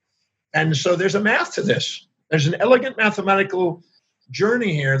feeling. And so there's a math to this. There's an elegant mathematical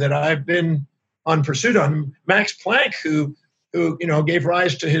journey here that I've been on pursuit on. Max Planck, who gave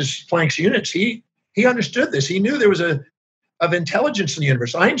rise to his Planck's units, he understood this. He knew there was of intelligence in the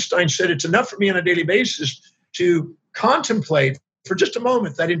universe. Einstein said it's enough for me on a daily basis to contemplate for just a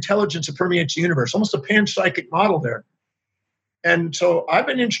moment that intelligence that permeates the universe, almost a panpsychic model there. And so I've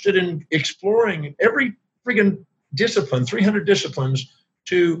been interested in exploring every friggin' discipline, 300 disciplines,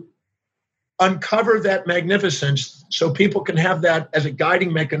 to uncover that magnificence so people can have that as a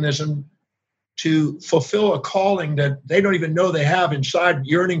guiding mechanism to fulfill a calling that they don't even know they have inside,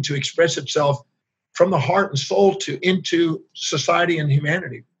 yearning to express itself from the heart and soul into society and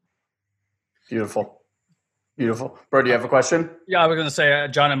humanity. Beautiful. Beautiful. Bro, do you have a question? Yeah, I was going to say,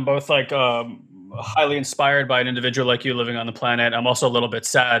 John, I'm both highly inspired by an individual like you living on the planet. I'm also a little bit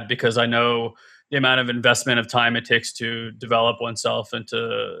sad because I know the amount of investment of time it takes to develop oneself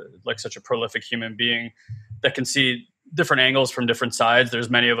into like such a prolific human being that can see different angles from different sides. There's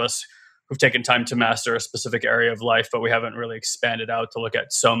many of us who've taken time to master a specific area of life, but we haven't really expanded out to look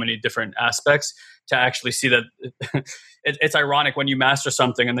at so many different aspects to actually see that it's ironic when you master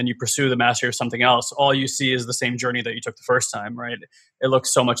something and then you pursue the mastery of something else, all you see is the same journey that you took the first time, right? It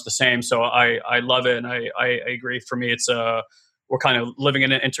looks so much the same. So I love it. And I agree. For me, it's we're kind of living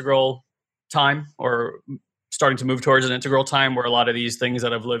in an integral time, or starting to move towards an integral time, where a lot of these things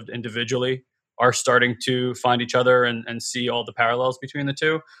that I've lived individually are starting to find each other and see all the parallels between the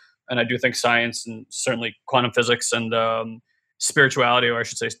two. And I do think science, and certainly quantum physics and spirituality, or I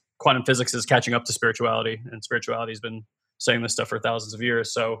should say quantum physics, is catching up to spirituality, and spirituality has been saying this stuff for thousands of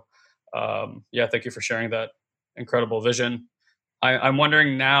years. So yeah, thank you for sharing that incredible vision. I'm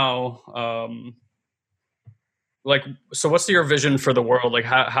wondering now, so what's your vision for the world? Like,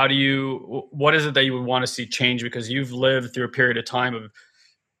 how do you, what is it that you would want to see change? Because you've lived through a period of time of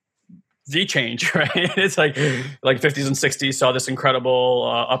the change, right? It's like 50s and 60s saw this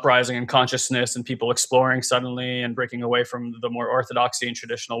incredible uprising in consciousness and people exploring suddenly and breaking away from the more orthodoxy and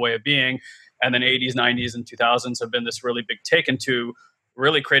traditional way of being. And then 80s, 90s, and 2000s have been this really big take into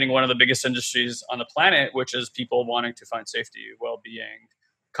really creating one of the biggest industries on the planet, which is people wanting to find safety, well-being,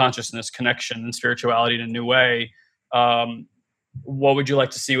 consciousness, connection, and spirituality in a new way. What would you like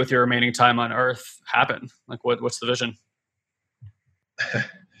to see with your remaining time on Earth happen? Like, what's the vision?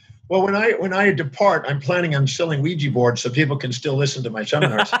 Well, when I depart, I'm planning on selling Ouija boards so people can still listen to my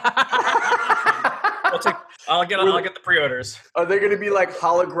seminars. I'll get the pre-orders. Are they going to be like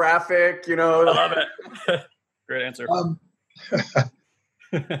holographic? You know, I love it. Great answer.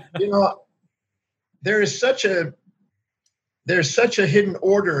 There's such a hidden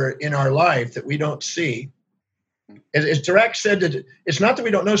order in our life that we don't see. As Dirac said, that it's not that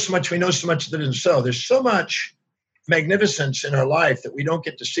we don't know so much; we know so much that isn't so. There's so much magnificence in our life that we don't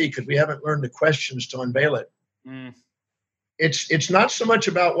get to see because we haven't learned the questions to unveil it. It's not so much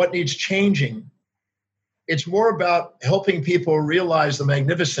about what needs changing. It's more about helping people realize the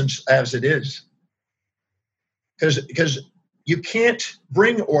magnificence as it is. Because you can't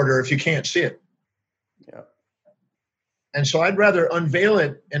bring order if you can't see it. Yeah. And so I'd rather unveil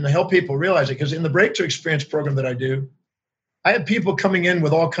it and help people realize it. Because in the Breakthrough Experience program that I do, I have people coming in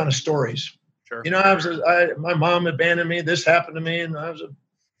with all kind of stories. Sure. You know, my mom abandoned me. This happened to me, and I was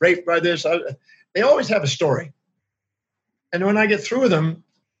raped by this. They always have a story. And when I get through with them,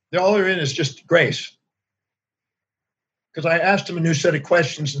 all they're in is just grace. Because I asked them a new set of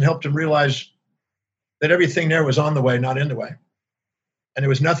questions and helped them realize that everything there was on the way, not in the way. And there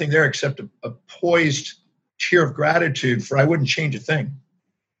was nothing there except a poised cheer of gratitude for I wouldn't change a thing.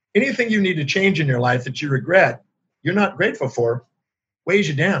 Anything you need to change in your life that you regret, you're not grateful for, weighs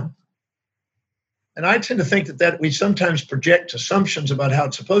you down. And I tend to think that we sometimes project assumptions about how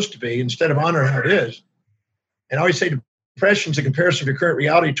it's supposed to be instead of honor how it is. And I always say depression is a comparison of your current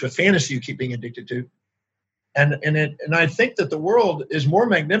reality to a fantasy you keep being addicted to. And I think that the world is more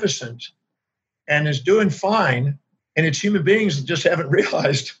magnificent and is doing fine, and it's human beings that just haven't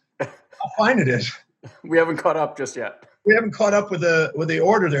realized how fine it is. We haven't caught up just yet. We haven't caught up with the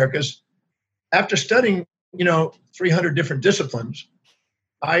order there, because after studying 300 different disciplines,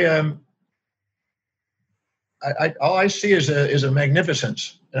 all I see is a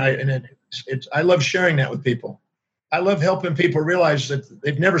magnificence, and I love sharing that with people. I love helping people realize that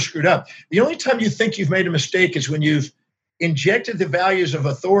they've never screwed up. The only time you think you've made a mistake is when you've injected the values of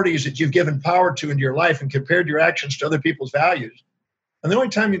authorities that you've given power to into your life and compared your actions to other people's values. And the only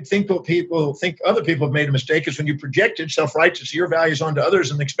time you think people think other people have made a mistake is when you projected self-righteous your values onto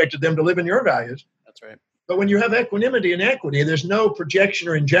others and expected them to live in your values. That's right. But when you have equanimity and equity, there's no projection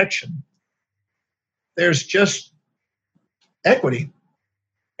or injection. There's just equity.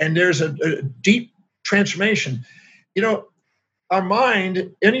 And there's a deep transformation. Our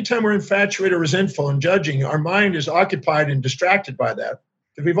mind, anytime we're infatuated or resentful and judging, our mind is occupied and distracted by that.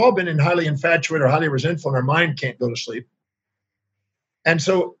 Because we've all been highly infatuated or highly resentful, and our mind can't go to sleep. And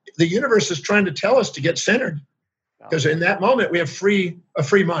so the universe is trying to tell us to get centered. Because in that moment, we have a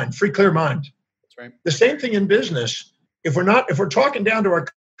free mind, clear mind. That's right. The same thing in business. If we're talking down to our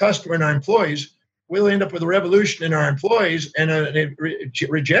customer and our employees, we'll end up with a revolution in our employees and a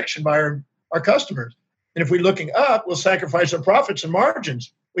rejection by our customers. And if we're looking up, we'll sacrifice our profits and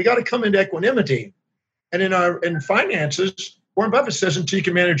margins. We got to come into equanimity. And in finances, Warren Buffett says, until you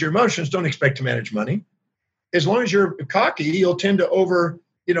can manage your emotions, don't expect to manage money. As long as you're cocky, you'll tend to over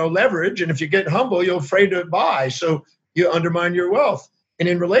leverage. And if you get humble, you're afraid to buy. So you undermine your wealth. And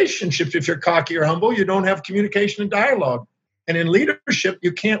in relationships, if you're cocky or humble, you don't have communication and dialogue. And in leadership,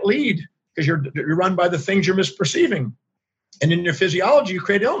 you can't lead because you're run by the things you're misperceiving. And in your physiology, you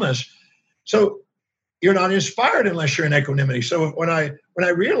create illness. So you're not inspired unless you're in equanimity. So when I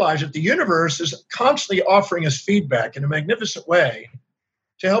realize that the universe is constantly offering us feedback in a magnificent way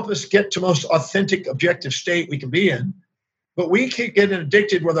to help us get to most authentic, objective state we can be in, but we keep getting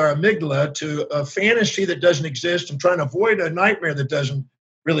addicted with our amygdala to a fantasy that doesn't exist and trying to avoid a nightmare that doesn't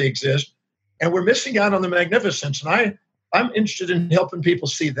really exist, and we're missing out on the magnificence. And I'm interested in helping people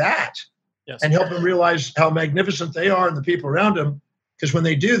see that, yes, and help them realize how magnificent they are and the people around them. Because when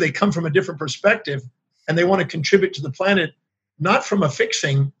they do, they come from a different perspective, and they want to contribute to the planet, not from a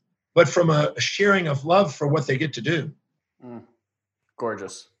fixing, but from a sharing of love for what they get to do.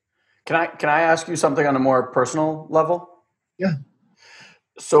 Gorgeous. Can I ask you something on a more personal level? Yeah.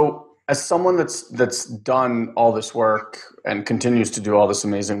 So as someone that's done all this work and continues to do all this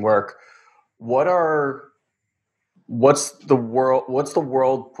amazing work, what's the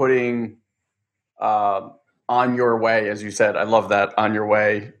world putting on your way, as you said? I love that, on your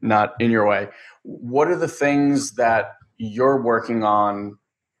way, not in your way. What are the things that you're working on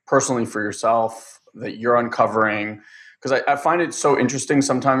personally for yourself that you're uncovering? Because I find it so interesting.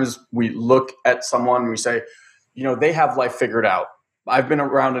 Sometimes we look at someone, we say, they have life figured out. I've been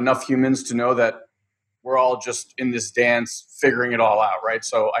around enough humans to know that we're all just in this dance, figuring it all out, right?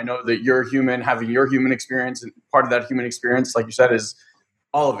 So I know that you're human, having your human experience, and part of that human experience, like you said, is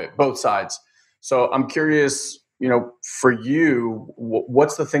all of it, both sides. So I'm curious, for you,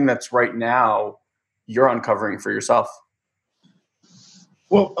 what's the thing that's right now you're uncovering for yourself?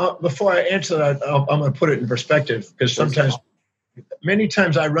 Well, before I answer that, I'm going to put it in perspective, because many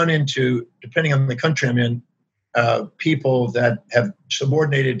times I run into, depending on the country I'm in, people that have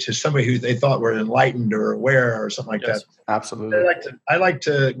subordinated to somebody who they thought were enlightened or aware or something like that. Absolutely. I like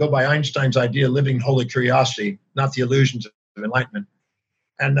to go by Einstein's idea, living holy curiosity, not the illusions of enlightenment.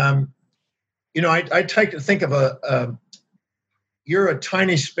 And, I take to think of you're a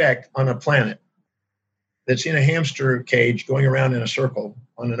tiny speck on a planet that's in a hamster cage going around in a circle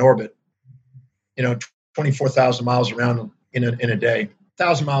on an orbit, 24,000 miles around in a day,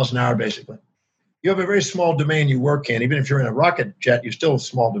 1,000 miles an hour, basically. You have a very small domain you work in. Even if you're in a rocket jet, you're still a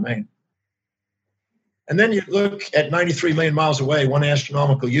small domain. And then you look at 93 million miles away, one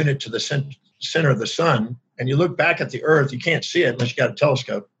astronomical unit to the center of the sun, and you look back at the Earth. You can't see it unless you got a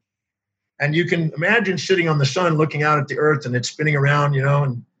telescope. And you can imagine sitting on the sun looking out at the Earth, and it's spinning around,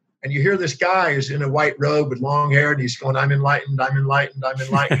 and you hear this guy who's in a white robe with long hair, and he's going, I'm enlightened, I'm enlightened, I'm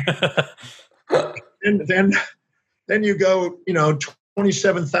enlightened. And then you go,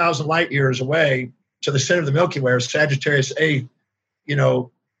 27,000 light years away to the center of the Milky Way, where Sagittarius A,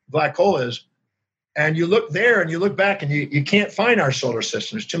 black hole is. And you look there and you look back and you can't find our solar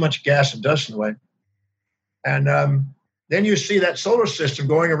system. There's too much gas and dust in the way. And then you see that solar system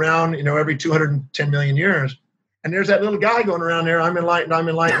going around, every 210 million years. And there's that little guy going around there. I'm enlightened, I'm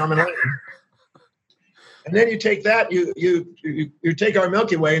enlightened, I'm enlightened. And then you take that, you take our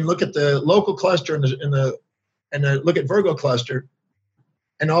Milky Way and look at the local cluster and look at Virgo cluster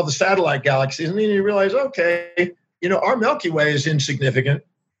and all the satellite galaxies. And then you realize, okay, our Milky Way is insignificant.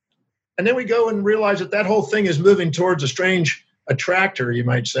 And then we go and realize that whole thing is moving towards a strange attractor, you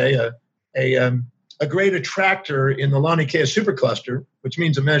might say, a great attractor in the Laniakea supercluster, which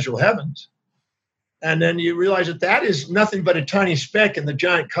means immeasurable heavens. And then you realize that is nothing but a tiny speck in the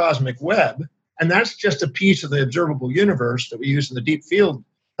giant cosmic web. And that's just a piece of the observable universe that we use in the deep field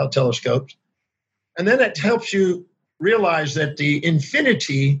telescopes. And then it helps you realize that the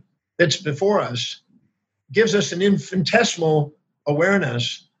infinity that's before us gives us an infinitesimal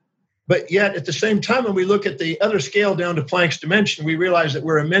awareness. But yet, at the same time, when we look at the other scale down to Planck's dimension, we realize that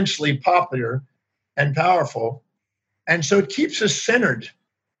we're immensely popular and powerful. And so it keeps us centered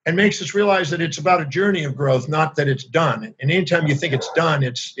and makes us realize that it's about a journey of growth, not that it's done. And anytime you think it's done,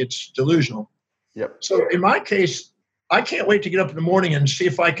 it's delusional. Yep. So in my case, I can't wait to get up in the morning and see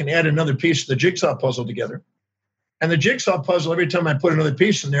if I can add another piece of the jigsaw puzzle together. And the jigsaw puzzle, every time I put another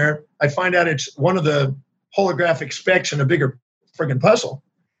piece in there, I find out it's one of the holographic specks in a bigger friggin' puzzle.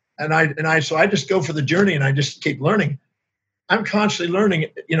 So I just go for the journey and I just keep learning. I'm constantly learning,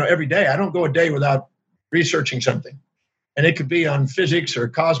 every day. I don't go a day without researching something. And it could be on physics or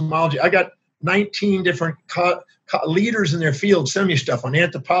cosmology. I got 19 different leaders in their field send me stuff on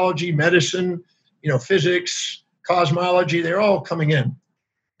anthropology, medicine, physics, cosmology. They're all coming in.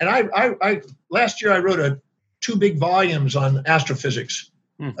 And I last year I wrote 2 big volumes on astrophysics,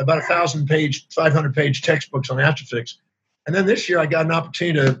 about 1,000-page, 500-page textbooks on astrophysics. And then this year I got an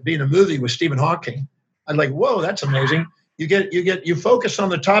opportunity to be in a movie with Stephen Hawking. I'm like, whoa, that's amazing. You focus on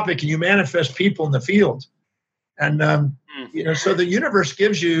the topic and you manifest people in the field. And, so the universe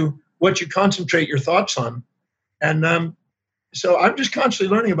gives you what you concentrate your thoughts on. And so I'm just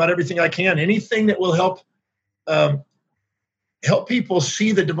constantly learning about everything I can. Anything that will help people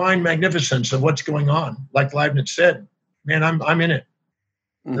see the divine magnificence of what's going on. Like Leibniz said, man, I'm in it.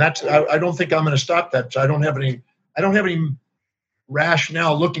 And that's I don't think I'm going to stop that. So I don't have any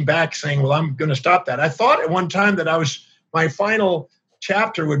rationale looking back saying, well, I'm going to stop that. I thought at one time that my final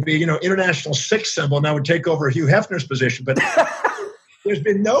chapter would be, international six symbol, and I would take over Hugh Hefner's position. But there's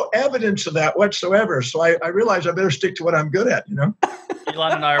been no evidence of that whatsoever. So I realized I better stick to what I'm good at,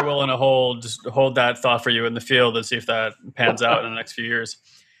 Elon and I are willing to hold that thought for you in the field and see if that pans out in the next few years.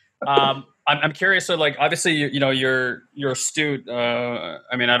 I'm curious. So, like, obviously, you're astute.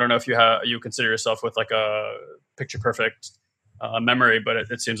 I mean, I don't know if you consider yourself with like a picture perfect memory, but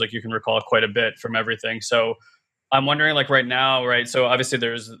it seems like you can recall quite a bit from everything. So, I'm wondering, like, right now, right? So, obviously,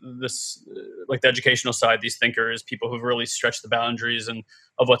 there's this, like, the educational side. These thinkers, people who've really stretched the boundaries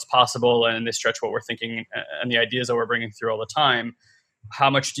of what's possible, and they stretch what we're thinking and the ideas that we're bringing through all the time. How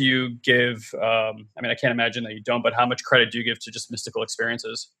much do you give? I mean, I can't imagine that you don't, but how much credit do you give to just mystical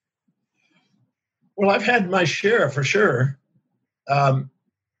experiences? Well, I've had my share for sure. I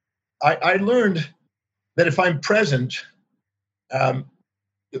learned that if I'm present,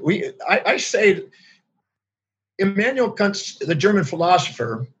 I say Immanuel Kant, the German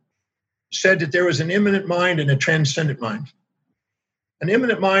philosopher, said that there was an immanent mind and a transcendent mind. An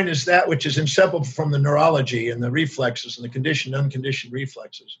immanent mind is that which is inseparable from the neurology and the reflexes and the conditioned, unconditioned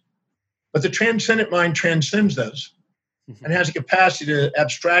reflexes. But the transcendent mind transcends those and has a capacity to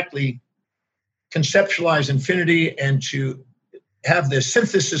abstractly conceptualize infinity and to have the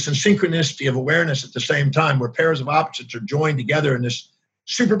synthesis and synchronicity of awareness at the same time, where pairs of opposites are joined together in this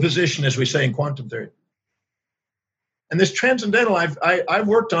superposition, as we say in quantum theory. And this transcendental, I've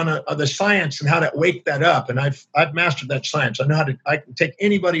worked on the science and how to wake that up, and I've mastered that science. I can take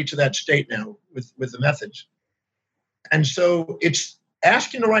anybody to that state now with the methods. And so it's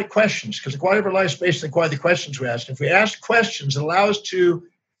asking the right questions, because the quality of our life is based on the quality of the questions we ask. If we ask questions, it allows us to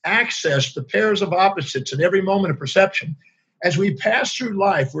access the pairs of opposites in every moment of perception. As we pass through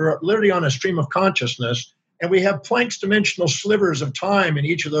life, we're literally on a stream of consciousness, and we have Planck's dimensional slivers of time in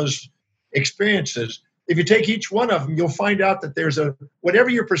each of those experiences. If you take each one of them, you'll find out that there's whatever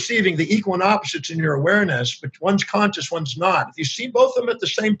you're perceiving, the equal and opposites in your awareness, but one's conscious, one's not. If you see both of them at the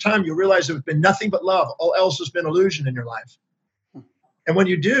same time, you'll realize there's been nothing but love. All else has been illusion in your life. And when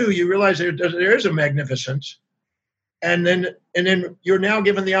you do, you realize there is a magnificence. And then you're now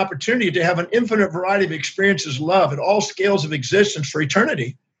given the opportunity to have an infinite variety of experiences of love at all scales of existence for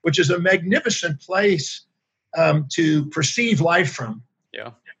eternity, which is a magnificent place to perceive life from.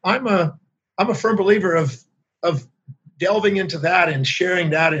 Yeah, I'm a firm believer of delving into that and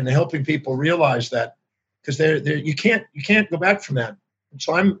sharing that and helping people realize that, because you can't go back from that. And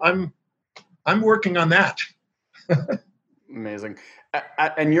so I'm working on that. Amazing.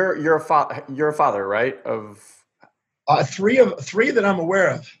 And you're a father, right? Of three that I'm aware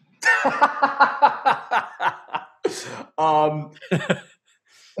of.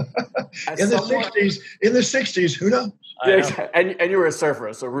 In the 60s, who knows? Yeah, and you were a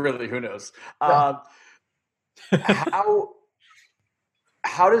surfer, so really, who knows? Yeah.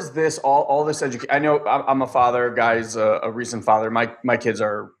 How does this all this education? I know I'm a father, guys, a recent father. My kids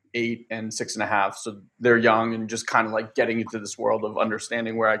are 8 and 6.5, so they're young and just kind of like getting into this world of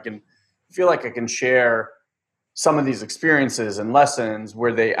understanding where I can feel like I can share some of these experiences and lessons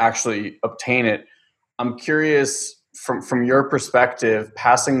where they actually obtain it. I'm curious from your perspective,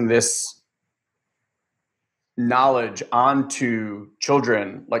 passing this knowledge on to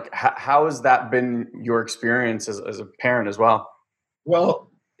children, like how has that been your experience as a parent as well? Well,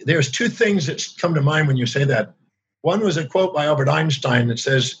 there's two things that come to mind when you say that. One was a quote by Albert Einstein that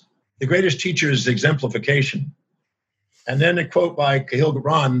says, the greatest teacher is exemplification. And then a quote by Kahlil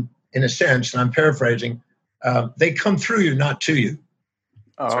Gibran, in a sense, and I'm paraphrasing, they come through you, not to you.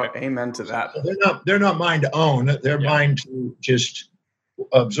 Oh, right. Amen to that. So they're not mine to own. They're mine to just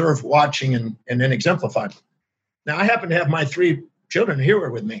observe, watching, and then exemplify. Now, I happen to have my 3 children here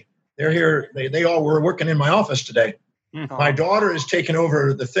with me. They're here. They all were working in my office today. Mm-hmm. My daughter has taken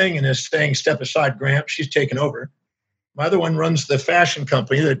over the thing and is saying, step aside, Gramps. She's taken over. My other one runs the fashion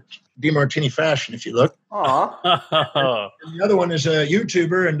company, the DeMartini Fashion, if you look. Aww. And the other one is a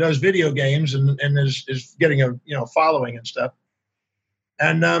YouTuber and does video games and is getting a following and stuff.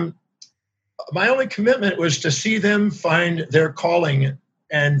 And my only commitment was to see them find their calling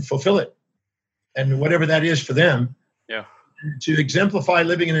and fulfill it, and whatever that is for them. Yeah. To exemplify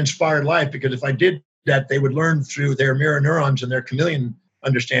living an inspired life, because if I did that, they would learn through their mirror neurons and their chameleon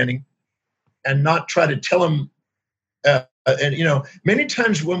understanding, and not try to tell them And, many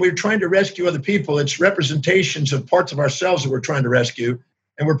times when we're trying to rescue other people, it's representations of parts of ourselves that we're trying to rescue.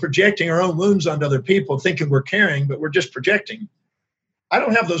 And we're projecting our own wounds onto other people, thinking we're caring, but we're just projecting. I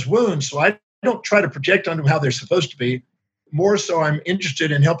don't have those wounds, so I don't try to project onto them how they're supposed to be. More so, I'm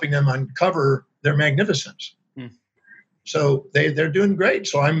interested in helping them uncover their magnificence. So they're doing great.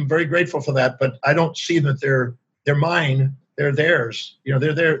 So I'm very grateful for that. But I don't see that they're mine. They're theirs. They're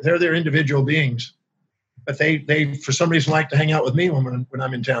their individual beings. But they for some reason like to hang out with me when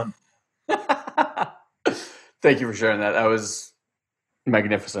I'm in town. Thank you for sharing that. That was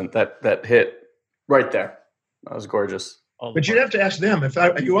magnificent. That hit right there. That was gorgeous. But you'd have to ask them. If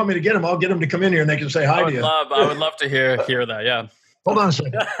you want me to get them, I'll get them to come in here and they can say hi to you. I would love to hear that. Yeah. Hold on a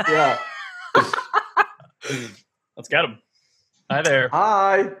second. Yeah. Let's get them. Hi there.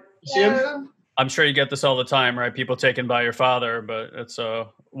 Hi. See him? I'm sure you get this all the time, right? People taken by your father, but it's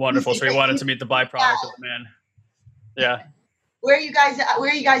wonderful. So you wanted to meet the byproduct of the man. Yeah. Where are you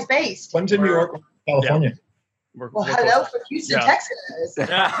guys based? One's in New York, California. Yeah. Well, hello from Houston, Texas.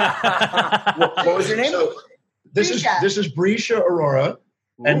 What was your name? So this is Brescia Aurora,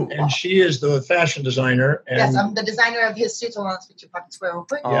 and she is the fashion designer. And, yes, I'm the designer of his suits. Hold on, let's put your pocket square real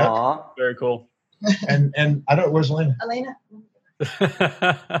quick. Yeah. Very cool. And I don't. Where's Elena? Elena.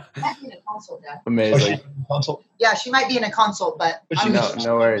 Might be in a consult, Dad. Amazing. Consult. Yeah, she might be in a consult, but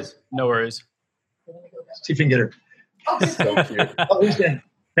No worries. No worries. See if we can get her. Oh, good. So cute. Oh, who's there?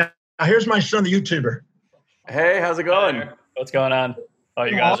 Now here's my son, the YouTuber. Hey, how's it going? What's going on? Oh,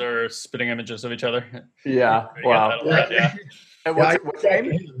 you guys are spitting images of each other. Yeah. Wow. Yeah. And what's your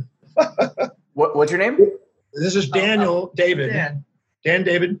name? What's your name? This is Daniel David. Dan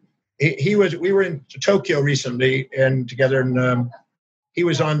David. We were in Tokyo recently and together, and he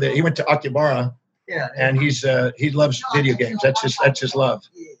went to Akihabara. Yeah. And he loves video games. That's his love.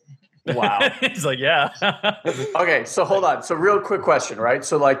 Wow. He's like, yeah. Okay, so hold on. So real quick question, right?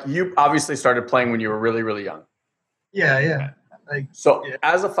 So like you obviously started playing when you were really, really young. Yeah.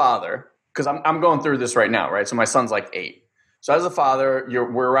 As a father, because I'm going through this right now, right? So my son's like 8. So as a father,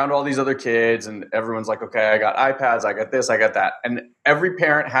 we're around all these other kids and everyone's like, okay, I got iPads, I got this, I got that. And every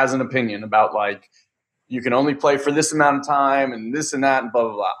parent has an opinion about like, you can only play for this amount of time and this and that and blah,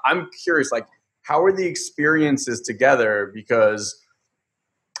 blah, blah. I'm curious, like, how are the experiences together? Because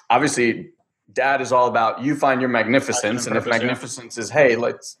obviously dad is all about you find your magnificence. And if magnificence is, hey,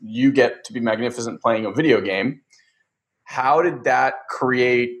 you get to be magnificent playing a video game. How did that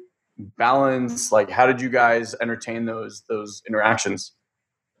create balance? Like, how did you guys entertain those interactions?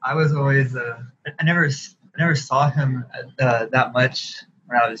 I was always I never saw him that much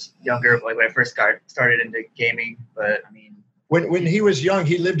when I was younger, like when I first started into gaming. But I mean, when he was young,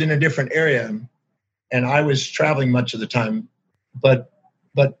 he lived in a different area, and I was traveling much of the time. But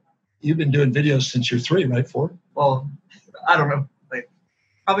you've been doing videos since you're 3, right? 4? Well, I don't know, like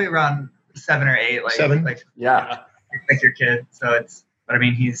probably around 7 or 8. Like 7? Like your kid. So but I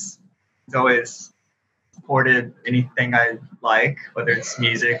mean, he's always supported anything I like, whether it's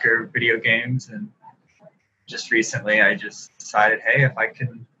music or video games. And just recently I just decided, hey, if I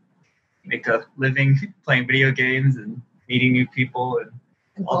can make a living playing video games and meeting new people and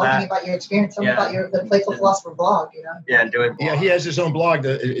all blogging that. about your experience, tell me about the Playful Philosopher blog, Yeah, doing Yeah, he has his own blog.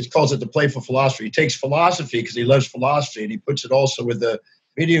 It calls it The Playful Philosopher. He takes philosophy because he loves philosophy, and he puts it also with the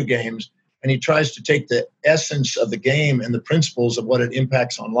video games, and he tries to take the essence of the game and the principles of what it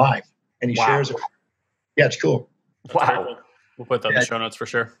impacts on life, and he shares it. Yeah, it's cool. Wow. Cool. We'll put that in the show notes for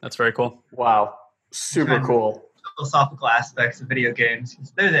sure. That's very cool. Wow. Super cool. Philosophical aspects of video games.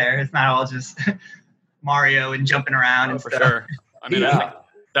 They're there. It's not all just Mario and jumping around and for stuff. Sure. I mean,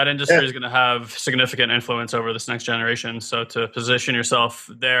 that industry is going to have significant influence over this next generation. So to position yourself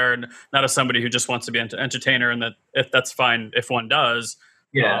there, not as somebody who just wants to be an entertainer, and that's fine if one does.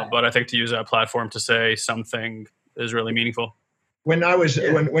 Yeah. But I think to use that platform to say something is really meaningful. When Dan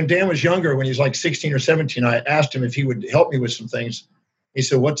was younger, when he was like 16 or 17, I asked him if he would help me with some things. He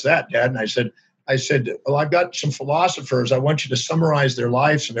said, "What's that, Dad?" And I said, "Well, I've got some philosophers. I want you to summarize their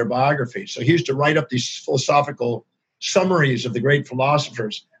lives and their biographies." So he used to write up these philosophical summaries of the great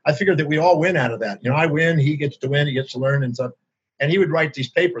philosophers. I figured that we all win out of that. I win, he gets to win, he gets to learn and stuff. And he would write these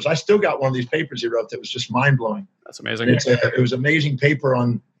papers. I still got one of these papers he wrote that was just mind-blowing. That's amazing. It was an amazing paper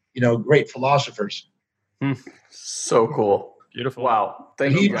on, great philosophers. So cool. Beautiful. Wow.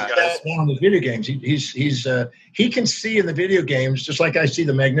 Thank you guys. On the video games. He can see in the video games, just like I see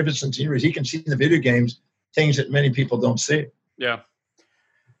the magnificent sceneries, he can see in the video games things that many people don't see. Yeah.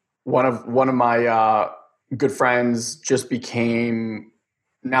 One of my good friends just became,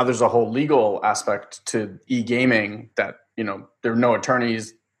 now there's a whole legal aspect to e-gaming that, there are no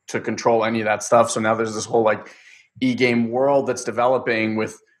attorneys to control any of that stuff. So now there's this whole like e-game world that's developing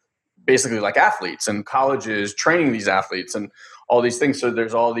with basically like athletes and colleges training these athletes and all these things. So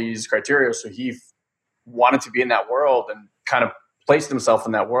there's all these criteria. So he wanted to be in that world and kind of placed himself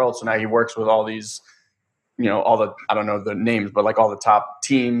in that world. So now he works with all these, all the, I don't know the names, but like all the top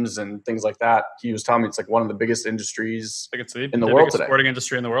teams and things like that. He was telling me it's like one of the biggest industries I think it's in the world today. Sporting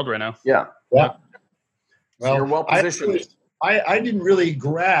industry in the world right now. Yeah. Yeah. So you're well positioned. I didn't really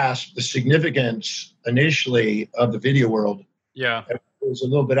grasp the significance initially of the video world. Yeah. It was a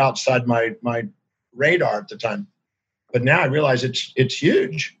little bit outside my radar at the time. But now I realize it's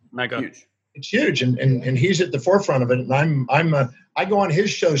huge. Mega. Huge. It's huge. And he's at the forefront of it. And I go on his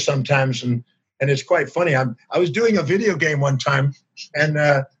show sometimes and it's quite funny. I was doing a video game one time and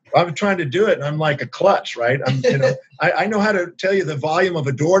I was trying to do it and I'm like a klutz, right? I know how to tell you the volume of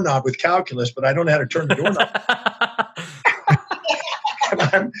a doorknob with calculus, but I don't know how to turn the doorknob.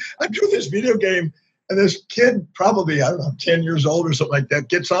 And I'm doing this video game and this kid, probably, I don't know, 10 years old or something like that,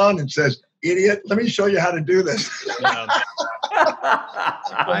 gets on and says, "Idiot, let me show you how to do this." Yeah.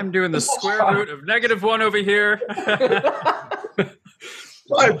 I'm doing the square root of -1 over here. That's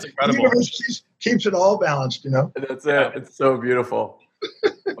incredible. The universe keeps it all balanced, That's it. It's so beautiful.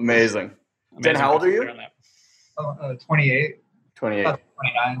 Amazing. Dan, how old are you? 28. 28.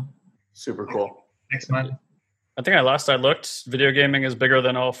 29. Super cool. Next month. I think last I looked, video gaming is bigger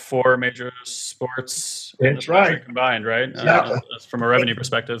than all 4 major sports That's right. combined, right? Exactly. From a revenue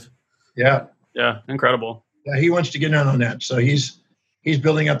perspective. Yeah. Yeah, incredible. Yeah, he wants to get in on that. So he's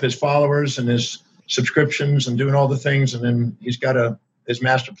building up his followers and his subscriptions and doing all the things, and then he's got his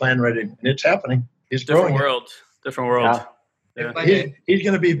master plan ready, and it's happening. He's growing. Different world. Yeah.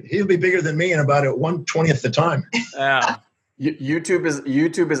 He'll be bigger than me in about 1/20th the time. Yeah.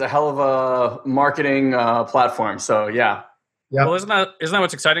 YouTube is a hell of a marketing platform. So yeah. Yep. Well, isn't that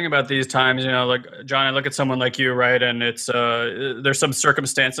what's exciting about these times? Like John, I look at someone like you, right? And it's there's some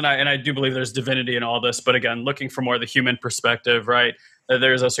circumstance, and I do believe there's divinity in all this. But again, looking for more of the human perspective, right?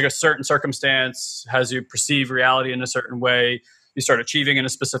 There's a certain circumstance has you perceive reality in a certain way. You start achieving in a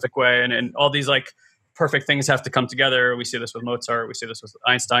specific way, and all these like perfect things have to come together. We see this with Mozart. We see this with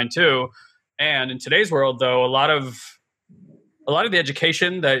Einstein too. And in today's world, though, a lot of the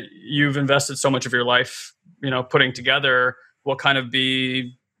education that you've invested so much of your life, putting together will kind of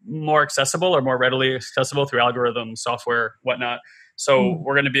be more accessible or more readily accessible through algorithms, software, whatnot. So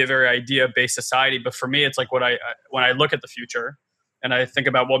we're going to be a very idea-based society. But for me, it's like when I look at the future and I think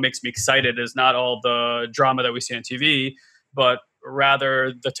about what makes me excited is not all the drama that we see on TV, but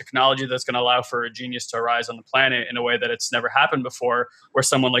rather the technology that's going to allow for a genius to arise on the planet in a way that it's never happened before, where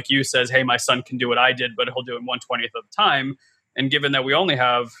someone like you says, "Hey, my son can do what I did, but he'll do it 1/20th of the time." And given that we only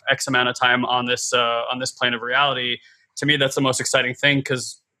have X amount of time on this plane of reality, to me, that's the most exciting thing,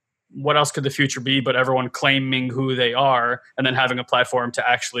 because what else could the future be but everyone claiming who they are and then having a platform to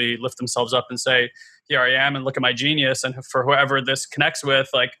actually lift themselves up and say, "Here I am, and look at my genius." And for whoever this connects with,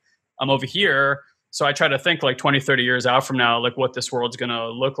 like, I'm over here. So I try to think like 20, 30 years out from now, like what this world's going to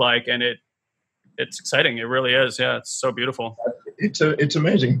look like. And it's exciting. It really is. Yeah. It's so beautiful. It's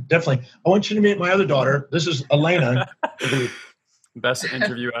amazing. Definitely. I want you to meet my other daughter. This is Elena. Best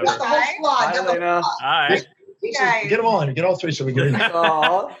interview ever. Hi, Elena. Hi. Get them on. Get all 3 so we get in.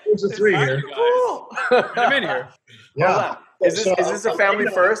 There's a 3 here. Cool. I'm in here. Yeah. Is this a family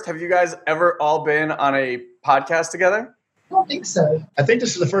first? Have you guys ever all been on a podcast together? I don't think so. I think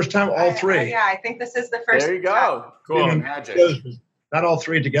this is the first time all 3. Yeah, I think this is the first. There you go. Cool. Magic. Not all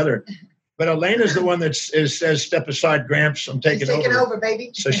 3 together. But Elena's the one that says, "Step aside, Gramps. I'm taking over." Taking over,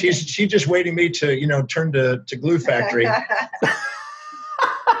 baby. So she's just waiting me to turn to Glue Factory.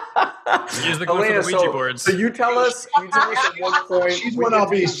 Use the glue for the Ouija boards. So you tell us at what point. She's one I'll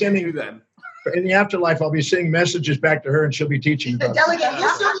be sending then. In the afterlife. I'll be sending messages back to her, and she'll be teaching. You'll still be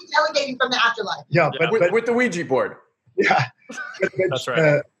delegating from the afterlife. Yeah, but with the Ouija board. Yeah, That's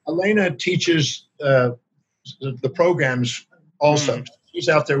right. Elena teaches the programs also. She's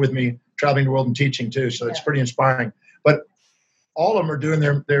out there with me, traveling the world and teaching too. So it's pretty inspiring. But all of them are doing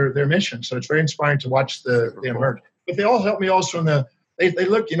their mission. So it's very inspiring to watch the emerge. But they all help me also in they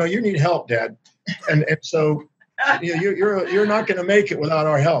look, you need help, Dad, and so you're not going to make it without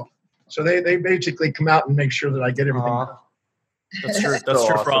our help. So they basically come out and make sure that I get everything done. That's true. That's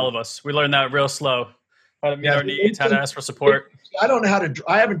true for all of us. We learned that real slow. How to meet our needs, how to ask for support. I don't know how to.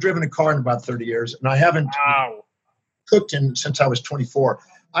 I haven't driven a car in about 30 years, and I haven't cooked since I was 24.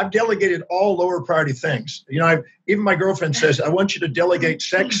 I've delegated all lower priority things. Even my girlfriend says, "I want you to delegate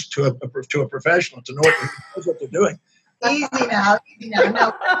sex to a professional to know what they're doing." Easy now.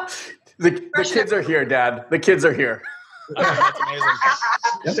 No. The kids are here, Dad. The kids are here. That's amazing.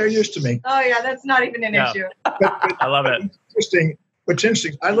 Yeah, they're used to me. Oh yeah, that's not even an Yeah. issue. I love it. What's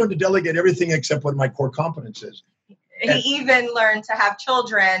interesting, I learned to delegate everything except what my core competence is. He even learned to have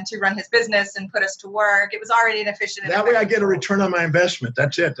children to run his business and put us to work. It was already an efficient. That way I get a return on my investment.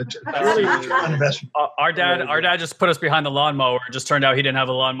 That's it. That's purely a return on investment. Our dad just put us behind the lawnmower. It just turned out he didn't have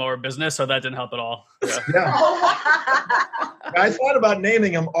a lawnmower business, so that didn't help at all. Yeah. Yeah. I thought about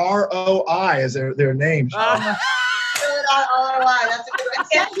naming them ROI as their names. ROI. That's a good one.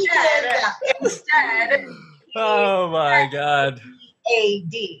 Instead, Oh my God.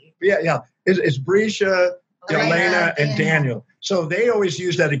 AD. Yeah. It's Brescia, Elena, and Daniel. So they always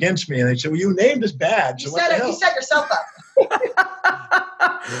use that against me. And they say, well, you named us bad. So You what set the it. hell? You set yourself up.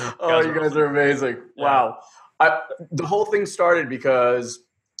 Oh, you guys are amazing. Wow. The whole thing started because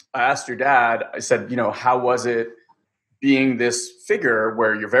I asked your dad, I said, how was it being this figure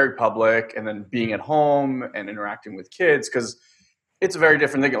where you're very public and then being at home and interacting with kids? Because it's a very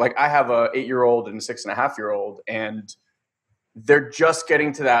different thing. Like I have a 8-year-old and a 6.5-year-old, and they're just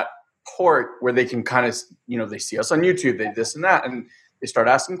getting to that port where they can kind of, they see us on YouTube, they this and that, and they start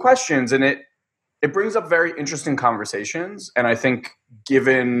asking questions, and it brings up very interesting conversations. And I think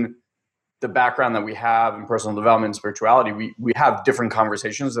given the background that we have in personal development and spirituality, we have different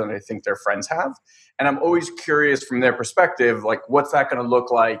conversations than I think their friends have. And I'm always curious from their perspective, like, what's that going to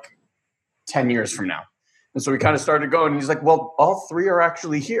look like 10 years from now? And so we kind of started going, and he's like, well, all 3 are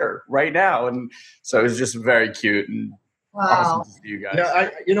actually here right now. And so it was just very cute and awesome to see you guys. Yeah,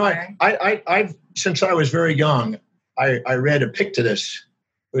 I've since I was very young, I read Epictetus,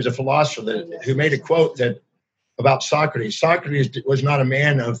 who was a philosopher who made a quote about Socrates. Socrates was not a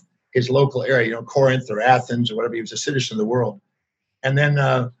man of his local area, Corinth or Athens or whatever. He was a citizen of the world. And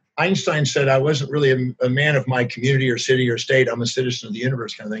then Einstein said, I wasn't really a man of my community or city or state. I'm a citizen of the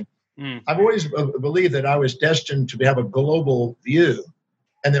universe kind of thing. I've always believed that I was destined to have a global view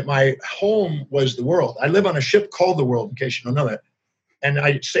and that my home was the world. I live on a ship called the world, in case you don't know that. And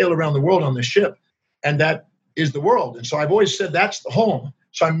I sail around the world on the ship, and that is the world. And so I've always said that's the home.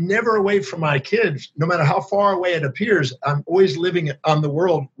 So I'm never away from my kids, no matter how far away it appears. I'm always living on the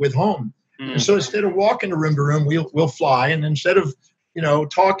world with home. And so instead of walking room to room, we'll fly. And instead of,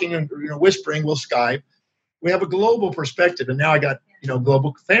 talking and whispering, we'll Skype. We have a global perspective. And now I got,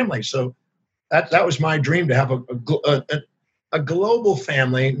 global family. So that was my dream, to have a global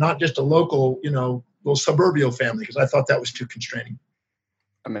family, not just a local, little suburbial family, because I thought that was too constraining.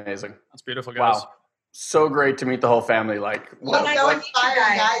 Amazing. That's beautiful, guys. Wow. So great to meet the whole family. Like, So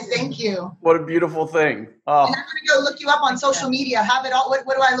inspiring, guys. Thank you. what a beautiful thing. Oh. And I'm going to go look you up on social media. Have it all. What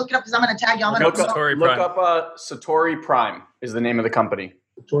do I look it up? Because I'm going to tag you. I'm going Look to up Satori Prime is the name of the company.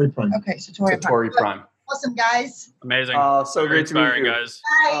 Satori Prime. Okay, Satori. Satori Prime. Awesome, guys. Amazing. So Very great to meet inspiring, you. guys.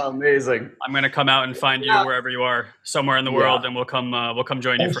 Bye. Amazing. I'm going to come out and find you wherever you are, somewhere in the world, and we'll come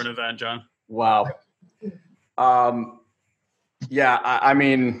join you for an event, John. Wow. Yeah, I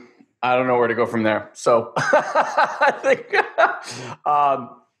mean, I don't know where to go from there. So I think,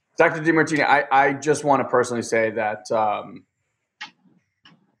 Dr. Demartini, I just want to personally say that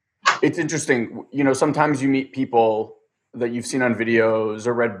it's interesting. Sometimes you meet people that you've seen on videos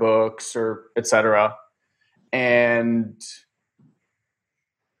or read books or et cetera, and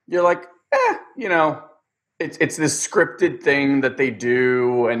you're like, it's this scripted thing that they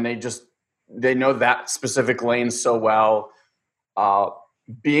do, and they know that specific lane so well.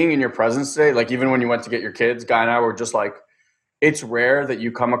 Being in your presence today, like even when you went to get your kids, Guy and I were just like, it's rare that you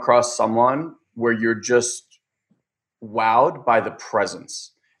come across someone where you're just wowed by the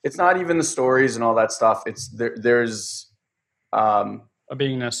presence. It's not even the stories and all that stuff. It's there's a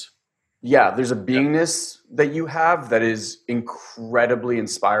beingness. Yeah, there's a beingness that you have that is incredibly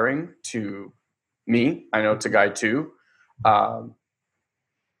inspiring to me. I know to Guy too. I'm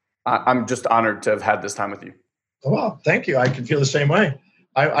just honored to have had this time with you. Oh, well, thank you. I can feel the same way.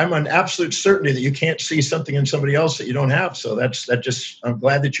 I'm an absolute certainty that you can't see something in somebody else that you don't have. So I'm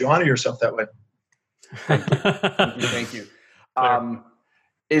glad that you honor yourself that way. Thank you.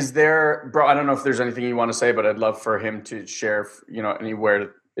 Is there, bro, I don't know if there's anything you want to say, but I'd love for him to share,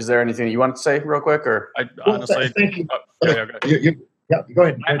 anywhere. Is there anything you want to say real quick, or? Honestly, thank you. Okay. Go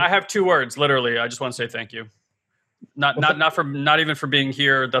ahead. I have 2 words, literally. I just want to say thank you. Not even for being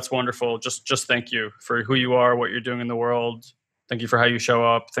here. That's wonderful. Just thank you for who you are, what you're doing in the world. Thank you for how you show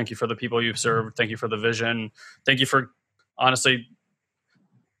up. Thank you for the people you've served. Thank you for the vision. Thank you for honestly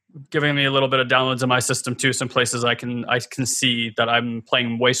giving me a little bit of downloads in my system too. Some places I can see that I'm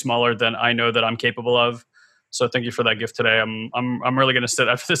playing way smaller than I know that I'm capable of. So thank you for that gift today. I'm really going to sit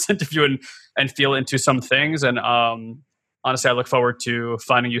after this interview and feel into some things. And honestly, I look forward to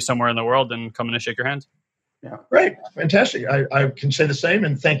finding you somewhere in the world and coming to shake your hand. Yeah. Great. Fantastic. I can say the same,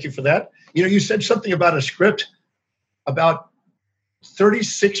 and thank you for that. You said something about a script. About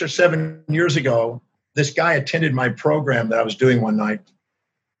 36 or 7 years ago, this guy attended my program that I was doing one night.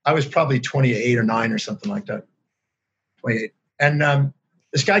 I was probably 28 or 9 or something like that. 28. And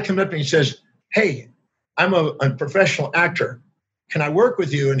this guy comes up to me and says, "Hey, I'm a professional actor. Can I work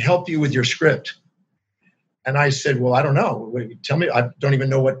with you and help you with your script?" And I said, "Well, I don't know. Tell me. I don't even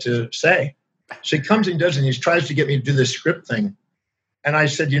know what to say." So he comes and does it, and he tries to get me to do this script thing. And I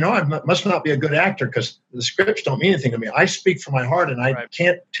said, I must not be a good actor because the scripts don't mean anything to me. I speak from my heart, and I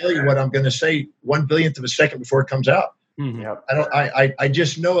can't tell you what I'm going to say 1/1000th of a second before it comes out. Mm-hmm. I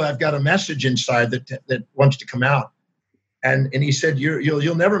just know I've got a message inside that wants to come out. And he said,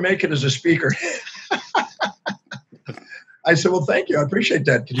 you'll never make it as a speaker. I said, "Well, thank you. I appreciate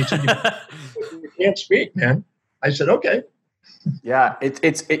that." Because you said you can't speak, man. I said, "Okay." Yeah,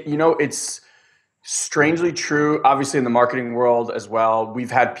 it's strangely true. Obviously, in the marketing world as well, we've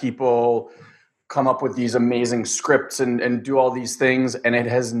had people come up with these amazing scripts and do all these things, and it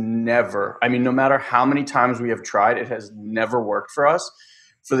has never. I mean, no matter how many times we have tried, it has never worked for us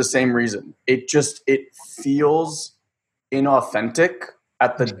for the same reason. It feels inauthentic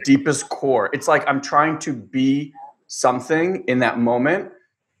at the deepest core. It's like I'm trying to be something in that moment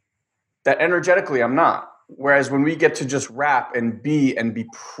that energetically I'm not. Whereas when we get to just rap and be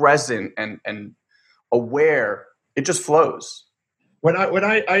present and aware, it just flows. When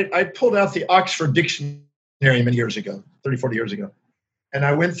I pulled out the Oxford Dictionary many years ago, 30, 40 years ago, and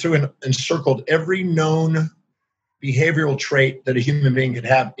I went through and circled every known behavioral trait that a human being could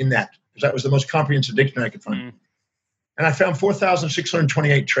have in that, because that was the most comprehensive dictionary I could find. Mm. And I found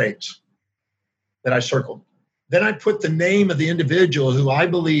 4,628 traits that I circled. Then I put the name of the individual who I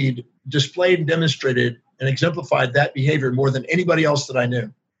believed displayed and demonstrated and exemplified that behavior more than anybody else that I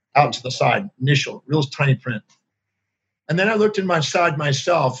knew, out to the side, initial, real tiny print. And then I looked inside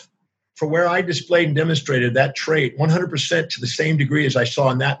myself for where I displayed and demonstrated that trait 100% to the same degree as I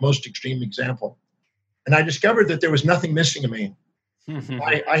saw in that most extreme example. And I discovered that there was nothing missing in me.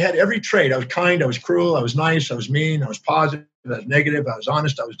 I had every trait. I was kind, I was cruel, I was nice, I was mean, I was positive, I was negative, I was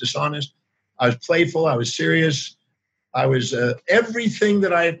honest, I was dishonest, I was playful, I was serious. I was everything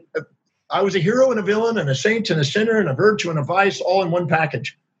that I was a hero and a villain and a saint and a sinner and a virtue and a vice all in one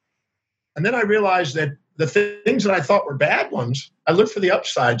package. And then I realized that the things that I thought were bad ones, I looked for the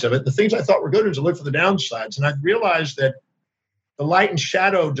upsides of it. The things I thought were good ones, I looked for the downsides. And I realized that the light and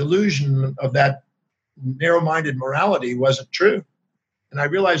shadow delusion of that narrow-minded morality wasn't true. And I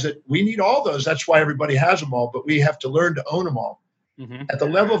realized that we need all those. That's why everybody has them all, but we have to learn to own them all. Mm-hmm. At the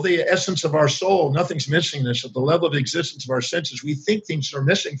level of the essence of our soul, nothing's missing this. At the level of the existence of our senses, we think things are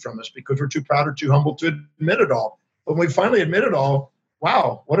missing from us because we're too proud or too humble to admit it all. But when we finally admit it all,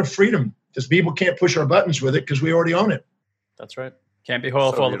 wow, what a freedom. Because people can't push our buttons with it because we already own it. That's right. Can't be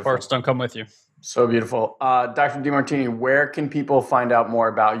whole if all the parts don't come with you. So beautiful. Dr. Demartini, where can people find out more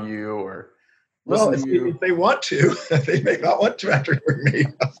about you or listen to you? If they want to, they may not want to after hearing me.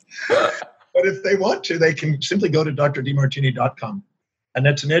 But if they want to, they can simply go to drdemartini.com. And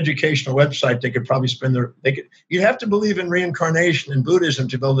that's an educational website. They could probably you have to believe in reincarnation and Buddhism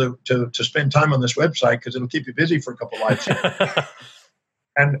to be able to spend time on this website because it'll keep you busy for a couple lives.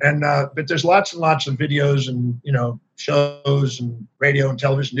 But there's lots and lots of videos and, shows and radio and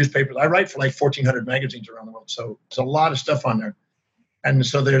television, newspapers. I write for like 1,400 magazines around the world. So there's a lot of stuff on there. And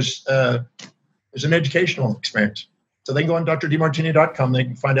so there's an educational experience. So they can go on drdemartini.com. They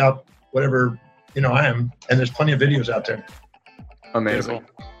can find out whatever, I am. And there's plenty of videos out there. Amazing.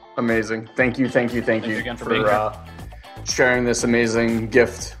 Beautiful. Amazing. Thank you again for sharing this amazing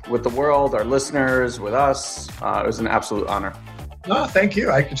gift with the world, our listeners, with us. It was an absolute honor. No, thank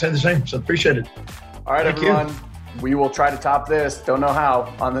you. I can say the same. So appreciate it. All right, everyone. We will try to top this. Don't know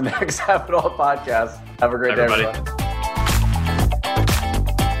how on the next Have It All podcast. Have a great day, everyone.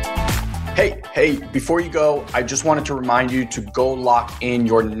 Hey, before you go, I just wanted to remind you to go lock in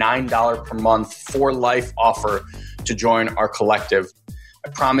your $9 per month for life offer to join our collective. I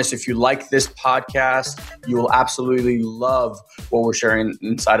promise if you like this podcast, you will absolutely love what we're sharing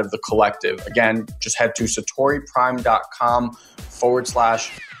inside of the collective. Again, just head to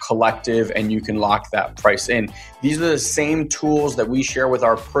satoriprime.com/collective and you can lock that price in. These are the same tools that we share with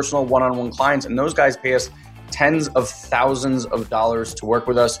our personal one-on-one clients, and those guys pay us tens of thousands of dollars to work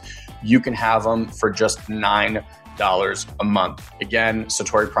with us. You can have them for just $9 a month. Again,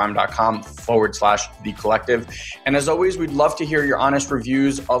 satoriprime.com/the collective. And as always, we'd love to hear your honest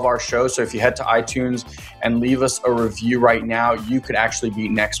reviews of our show. So if you head to iTunes and leave us a review right now, you could actually be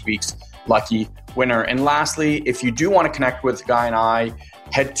next week's lucky winner. And lastly, if you do want to connect with Guy and I,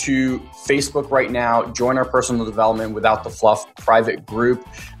 Head to Facebook right now, join our Personal Development Without the Fluff private group,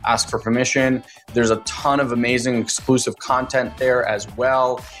 ask for permission. There's a ton of amazing exclusive content there as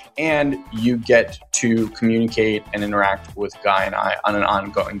well. And you get to communicate and interact with Guy and I on an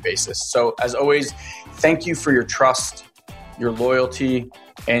ongoing basis. So as always, thank you for your trust, your loyalty,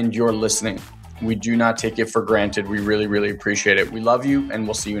 and your listening. We do not take it for granted. We really, really appreciate it. We love you, and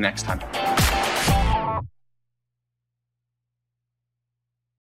we'll see you next time.